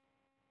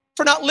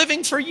for not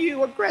living for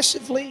you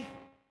aggressively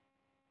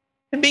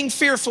and being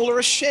fearful or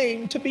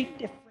ashamed to be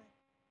different.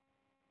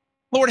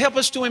 Lord, help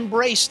us to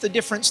embrace the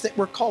difference that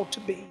we're called to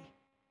be.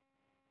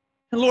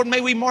 And Lord,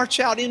 may we march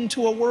out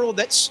into a world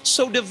that's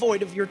so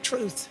devoid of your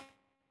truth.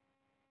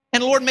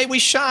 And Lord, may we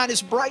shine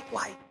as bright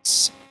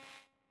lights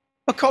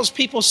because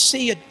people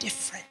see a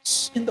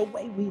difference in the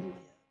way we live.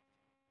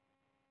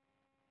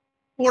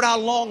 Lord, I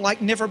long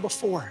like never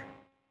before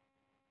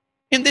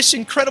in this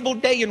incredible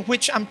day in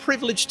which I'm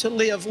privileged to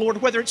live,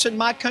 Lord, whether it's in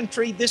my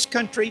country, this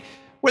country,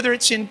 whether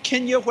it's in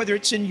Kenya, whether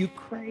it's in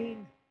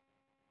Ukraine.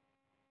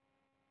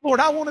 Lord,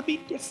 I want to be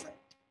different.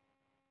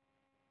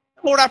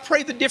 Lord, I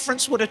pray the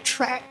difference would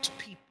attract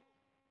people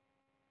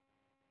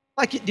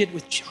like it did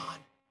with John,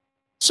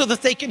 so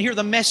that they can hear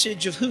the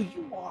message of who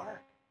you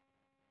are.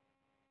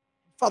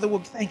 Father, we'll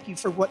thank you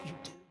for what you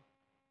do.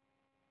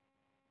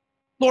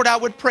 Lord, I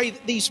would pray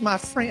that these, my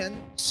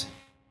friends,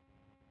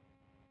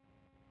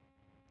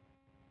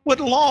 would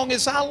long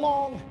as I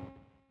long.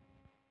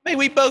 May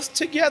we both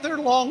together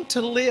long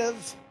to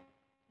live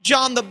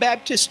John the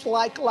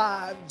Baptist-like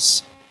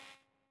lives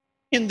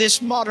in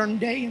this modern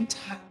day and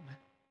time.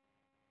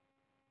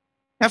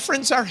 Now,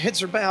 friends, our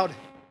heads are bowed.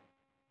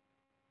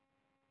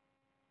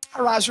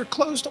 Our eyes are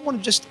closed. I want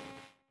to just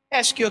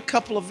ask you a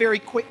couple of very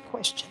quick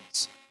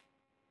questions.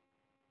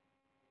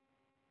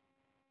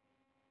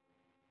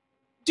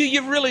 Do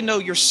you really know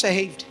you're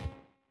saved?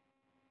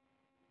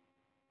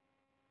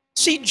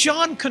 See,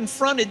 John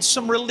confronted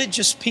some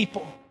religious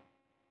people,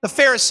 the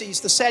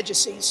Pharisees, the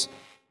Sadducees.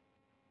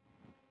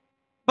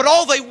 But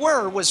all they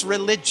were was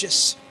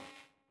religious.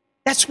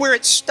 That's where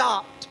it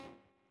stopped.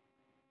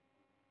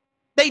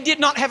 They did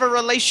not have a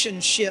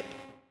relationship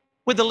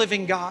with the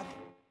living God.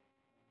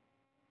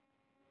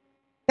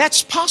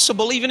 That's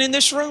possible even in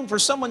this room for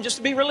someone just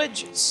to be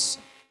religious.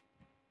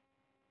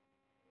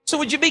 So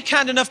would you be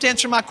kind enough to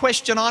answer my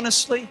question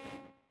honestly?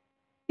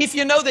 If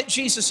you know that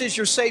Jesus is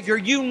your Savior,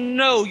 you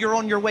know you're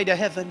on your way to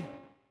heaven.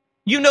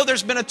 You know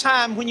there's been a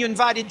time when you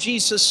invited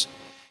Jesus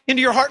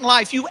into your heart and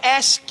life. You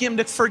asked Him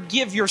to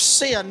forgive your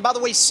sin. By the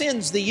way,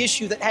 sin's the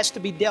issue that has to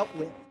be dealt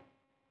with.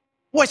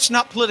 Boy, it's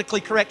not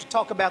politically correct to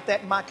talk about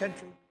that in my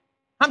country.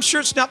 I'm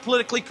sure it's not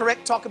politically correct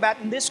to talk about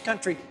it in this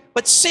country.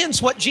 But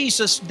sin's what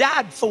Jesus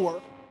died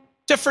for,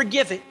 to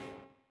forgive it.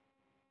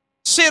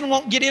 Sin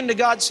won't get into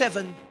God's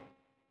heaven.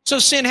 So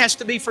sin has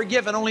to be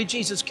forgiven. Only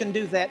Jesus can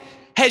do that.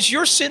 Has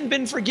your sin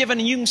been forgiven?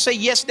 And you can say,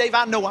 yes, Dave,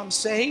 I know I'm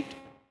saved.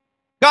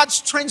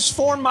 God's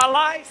transformed my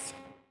life.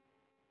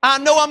 I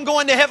know I'm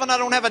going to heaven. I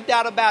don't have a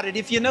doubt about it.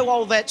 If you know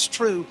all that's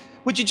true,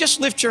 would you just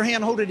lift your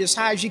hand, hold it as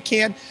high as you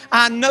can?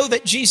 I know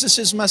that Jesus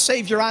is my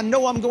Savior. I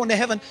know I'm going to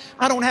heaven.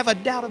 I don't have a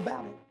doubt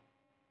about it.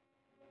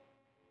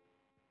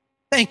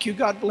 Thank you.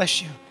 God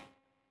bless you.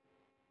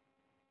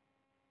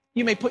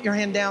 You may put your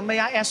hand down. May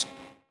I ask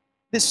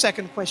this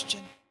second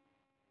question?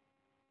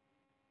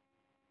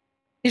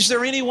 Is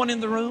there anyone in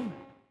the room?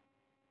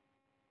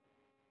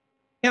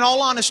 In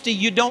all honesty,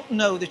 you don't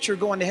know that you're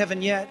going to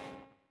heaven yet.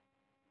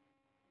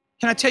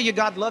 Can I tell you,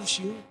 God loves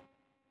you?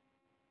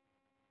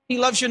 He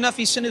loves you enough,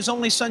 He sent His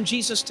only Son,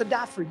 Jesus, to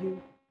die for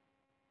you.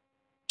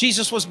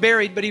 Jesus was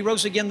buried, but He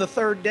rose again the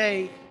third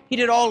day. He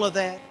did all of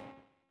that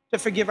to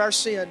forgive our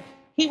sin.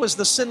 He was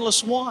the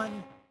sinless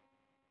one.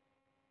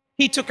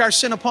 He took our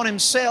sin upon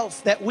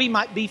Himself that we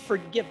might be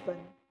forgiven.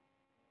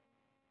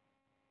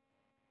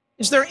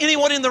 Is there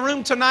anyone in the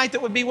room tonight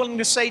that would be willing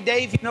to say,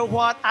 Dave, you know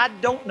what? I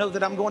don't know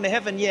that I'm going to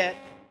heaven yet.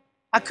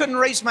 I couldn't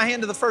raise my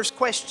hand to the first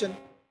question.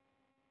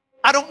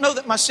 I don't know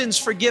that my sin's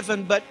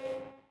forgiven, but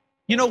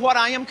you know what?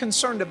 I am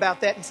concerned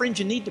about that. And friends,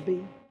 you need to be.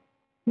 You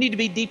need to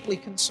be deeply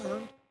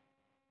concerned.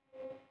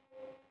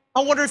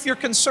 I wonder if you're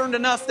concerned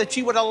enough that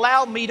you would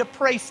allow me to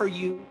pray for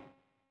you.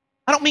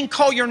 I don't mean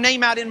call your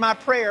name out in my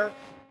prayer.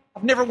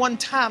 I've never one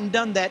time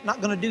done that.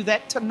 Not going to do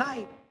that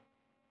tonight.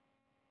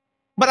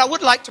 But I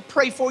would like to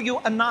pray for you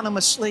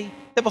anonymously,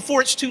 that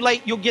before it's too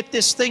late, you'll get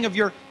this thing of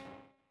your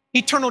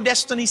eternal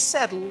destiny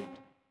settled.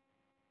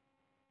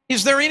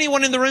 Is there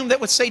anyone in the room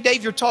that would say,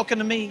 Dave, you're talking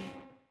to me?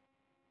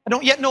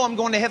 don't yet know I'm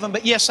going to heaven,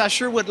 but yes, I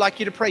sure would like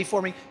you to pray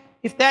for me.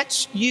 If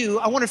that's you,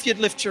 I wonder if you'd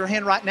lift your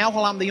hand right now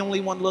while I'm the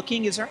only one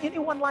looking. Is there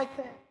anyone like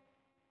that?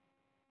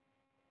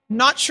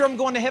 Not sure I'm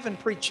going to heaven,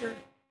 preacher.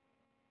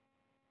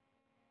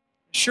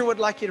 Sure would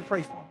like you to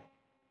pray for me.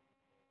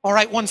 All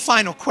right, one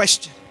final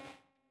question.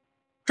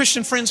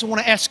 Christian friends, I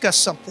want to ask us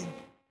something.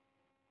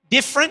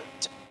 Different,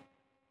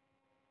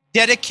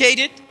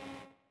 dedicated,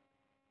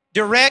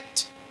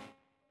 direct,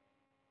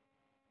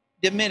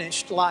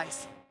 diminished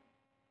life.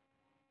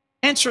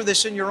 Answer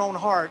this in your own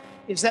heart.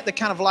 Is that the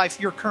kind of life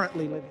you're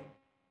currently living?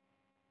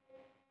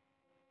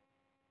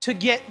 To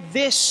get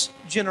this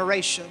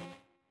generation,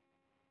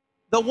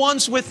 the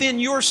ones within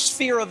your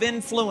sphere of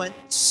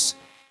influence,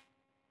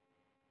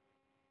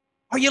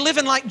 are you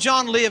living like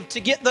John lived to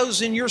get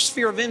those in your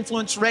sphere of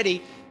influence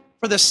ready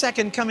for the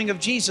second coming of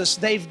Jesus?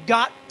 They've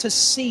got to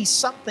see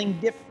something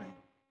different.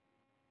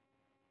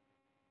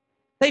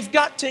 They've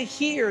got to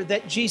hear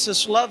that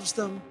Jesus loves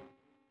them.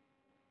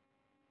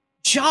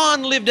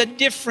 John lived a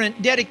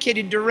different,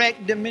 dedicated,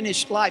 direct,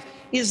 diminished life.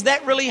 Is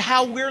that really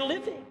how we're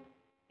living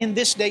in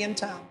this day and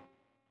time?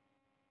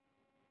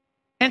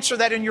 Answer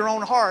that in your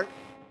own heart.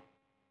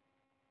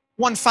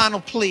 One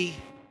final plea.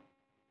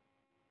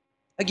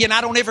 Again,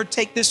 I don't ever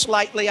take this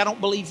lightly. I don't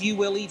believe you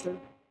will either.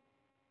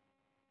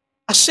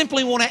 I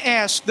simply want to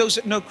ask those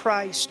that know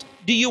Christ,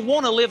 do you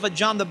want to live a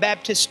John the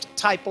Baptist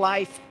type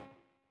life?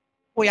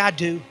 Boy, I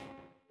do.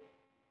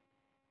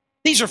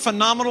 These are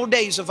phenomenal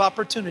days of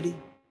opportunity.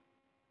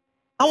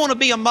 I want to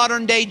be a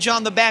modern day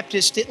John the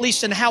Baptist, at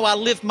least in how I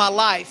live my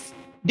life.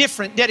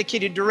 Different,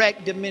 dedicated,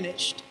 direct,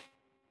 diminished.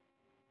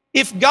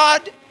 If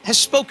God has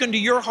spoken to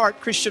your heart,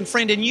 Christian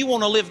friend, and you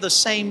want to live the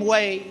same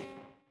way,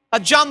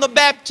 a John the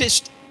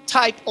Baptist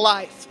type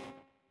life,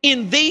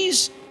 in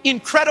these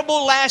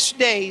incredible last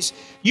days,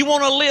 you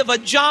want to live a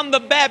John the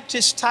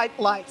Baptist type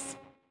life.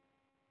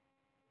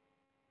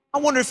 I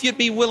wonder if you'd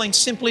be willing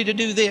simply to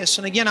do this.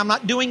 And again, I'm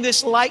not doing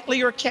this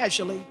lightly or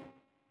casually.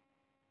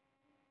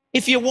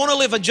 If you want to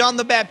live a John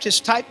the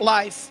Baptist type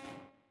life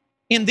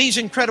in these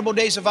incredible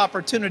days of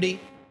opportunity,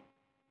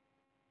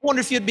 I wonder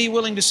if you'd be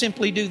willing to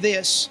simply do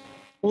this.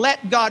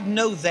 Let God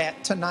know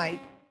that tonight.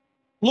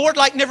 Lord,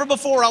 like never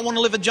before, I want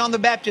to live a John the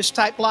Baptist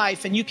type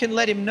life, and you can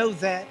let Him know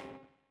that.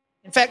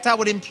 In fact, I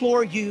would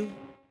implore you,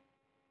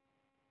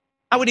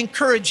 I would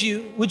encourage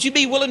you, would you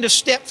be willing to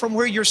step from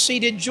where you're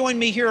seated, join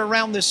me here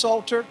around this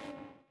altar,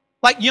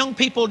 like young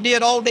people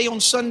did all day on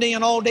Sunday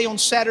and all day on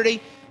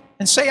Saturday,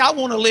 and say, I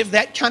want to live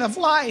that kind of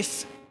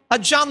life, a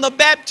John the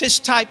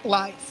Baptist type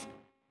life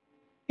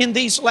in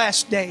these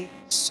last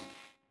days.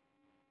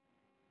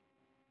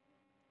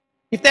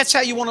 If that's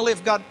how you want to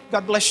live, God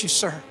bless you,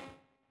 sir.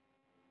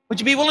 Would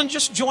you be willing to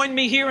just join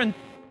me here and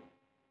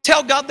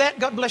tell God that?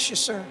 God bless you,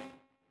 sir.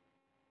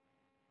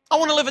 I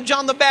want to live a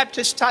John the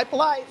Baptist type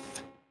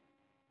life.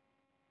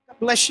 God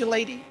bless you,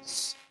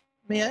 ladies,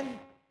 men.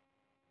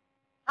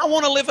 I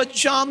want to live a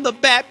John the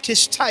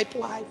Baptist type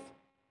life.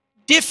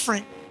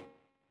 Different,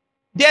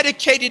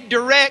 dedicated,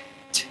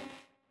 direct,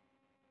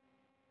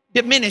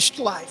 diminished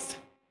life.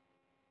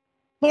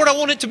 Lord, I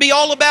want it to be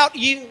all about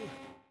you,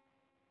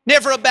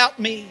 never about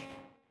me.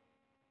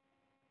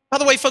 By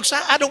the way, folks,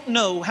 I don't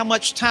know how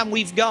much time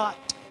we've got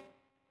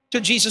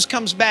till Jesus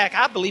comes back.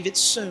 I believe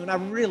it's soon. I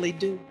really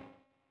do. In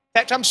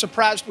fact, I'm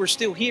surprised we're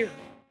still here.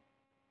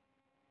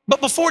 But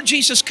before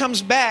Jesus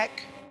comes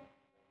back,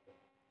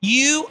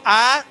 you,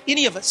 I,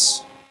 any of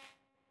us,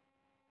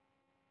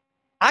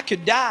 I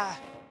could die.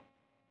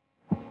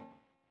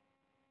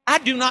 I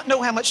do not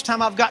know how much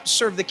time I've got to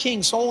serve the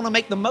King, so I want to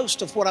make the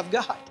most of what I've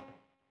got.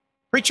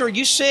 Preacher, are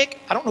you sick?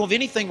 I don't know of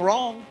anything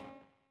wrong.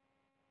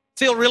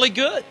 Feel really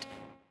good.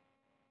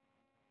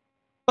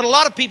 But a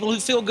lot of people who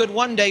feel good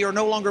one day are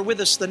no longer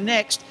with us the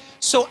next.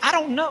 So I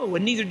don't know,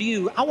 and neither do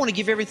you. I want to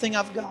give everything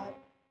I've got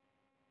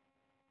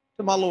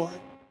to my Lord.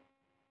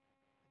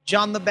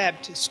 John the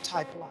Baptist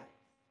type life.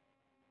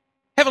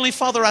 Heavenly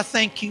Father, I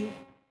thank you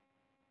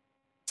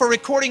for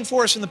recording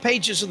for us in the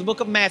pages of the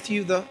book of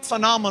Matthew the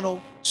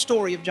phenomenal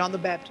story of John the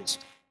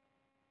Baptist.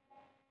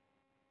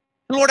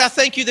 And Lord, I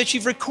thank you that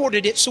you've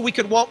recorded it so we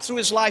could walk through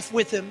his life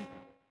with him.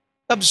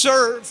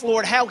 Observe,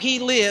 Lord, how he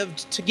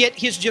lived to get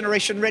his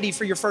generation ready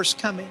for your first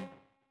coming.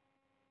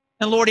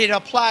 And Lord, it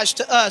applies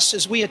to us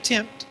as we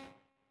attempt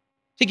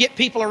to get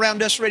people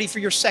around us ready for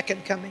your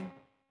second coming.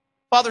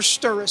 Father,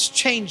 stir us,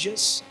 change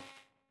us.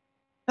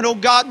 And oh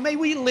God, may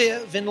we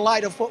live in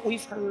light of what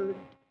we've heard.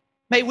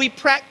 May we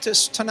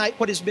practice tonight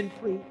what has been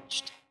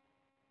preached.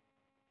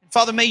 And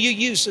Father, may you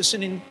use us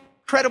in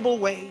incredible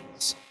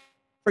ways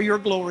for your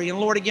glory. And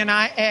Lord, again,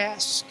 I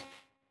ask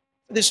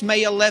this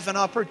May 11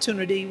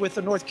 opportunity with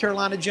the North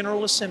Carolina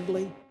General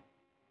Assembly.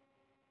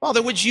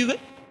 Father, would you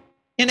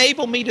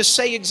enable me to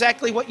say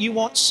exactly what you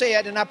want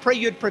said, and I pray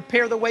you'd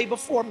prepare the way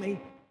before me.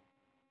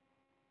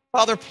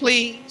 Father,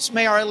 please,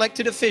 may our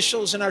elected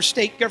officials and our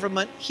state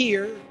government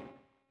hear.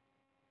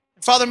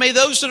 And Father, may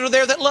those that are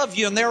there that love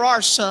you, and there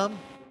are some,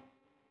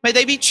 may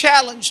they be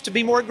challenged to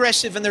be more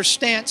aggressive in their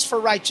stance for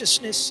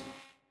righteousness.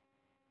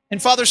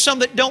 And Father, some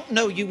that don't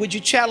know you, would you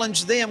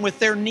challenge them with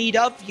their need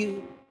of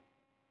you?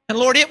 And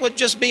Lord, it would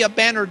just be a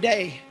banner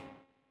day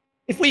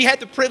if we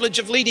had the privilege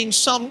of leading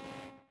some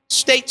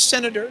state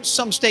senators,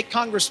 some state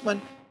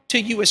congressmen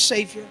to you as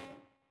Savior.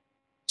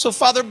 So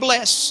Father,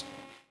 bless,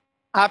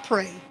 I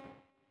pray.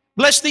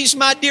 Bless these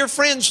my dear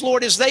friends,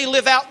 Lord, as they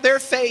live out their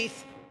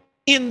faith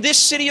in this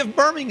city of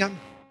Birmingham.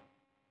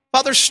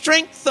 Father,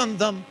 strengthen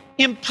them,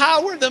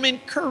 empower them,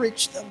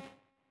 encourage them.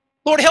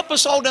 Lord, help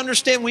us all to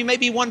understand we may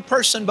be one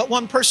person, but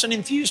one person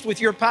infused with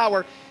your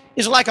power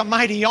is like a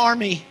mighty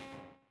army.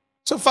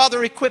 So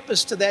Father, equip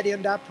us to that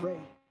end, I pray.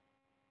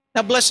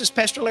 Now bless as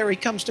Pastor Larry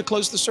comes to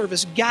close the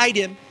service. Guide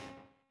him.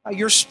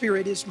 Your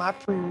Spirit is my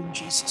prayer in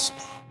Jesus'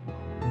 name.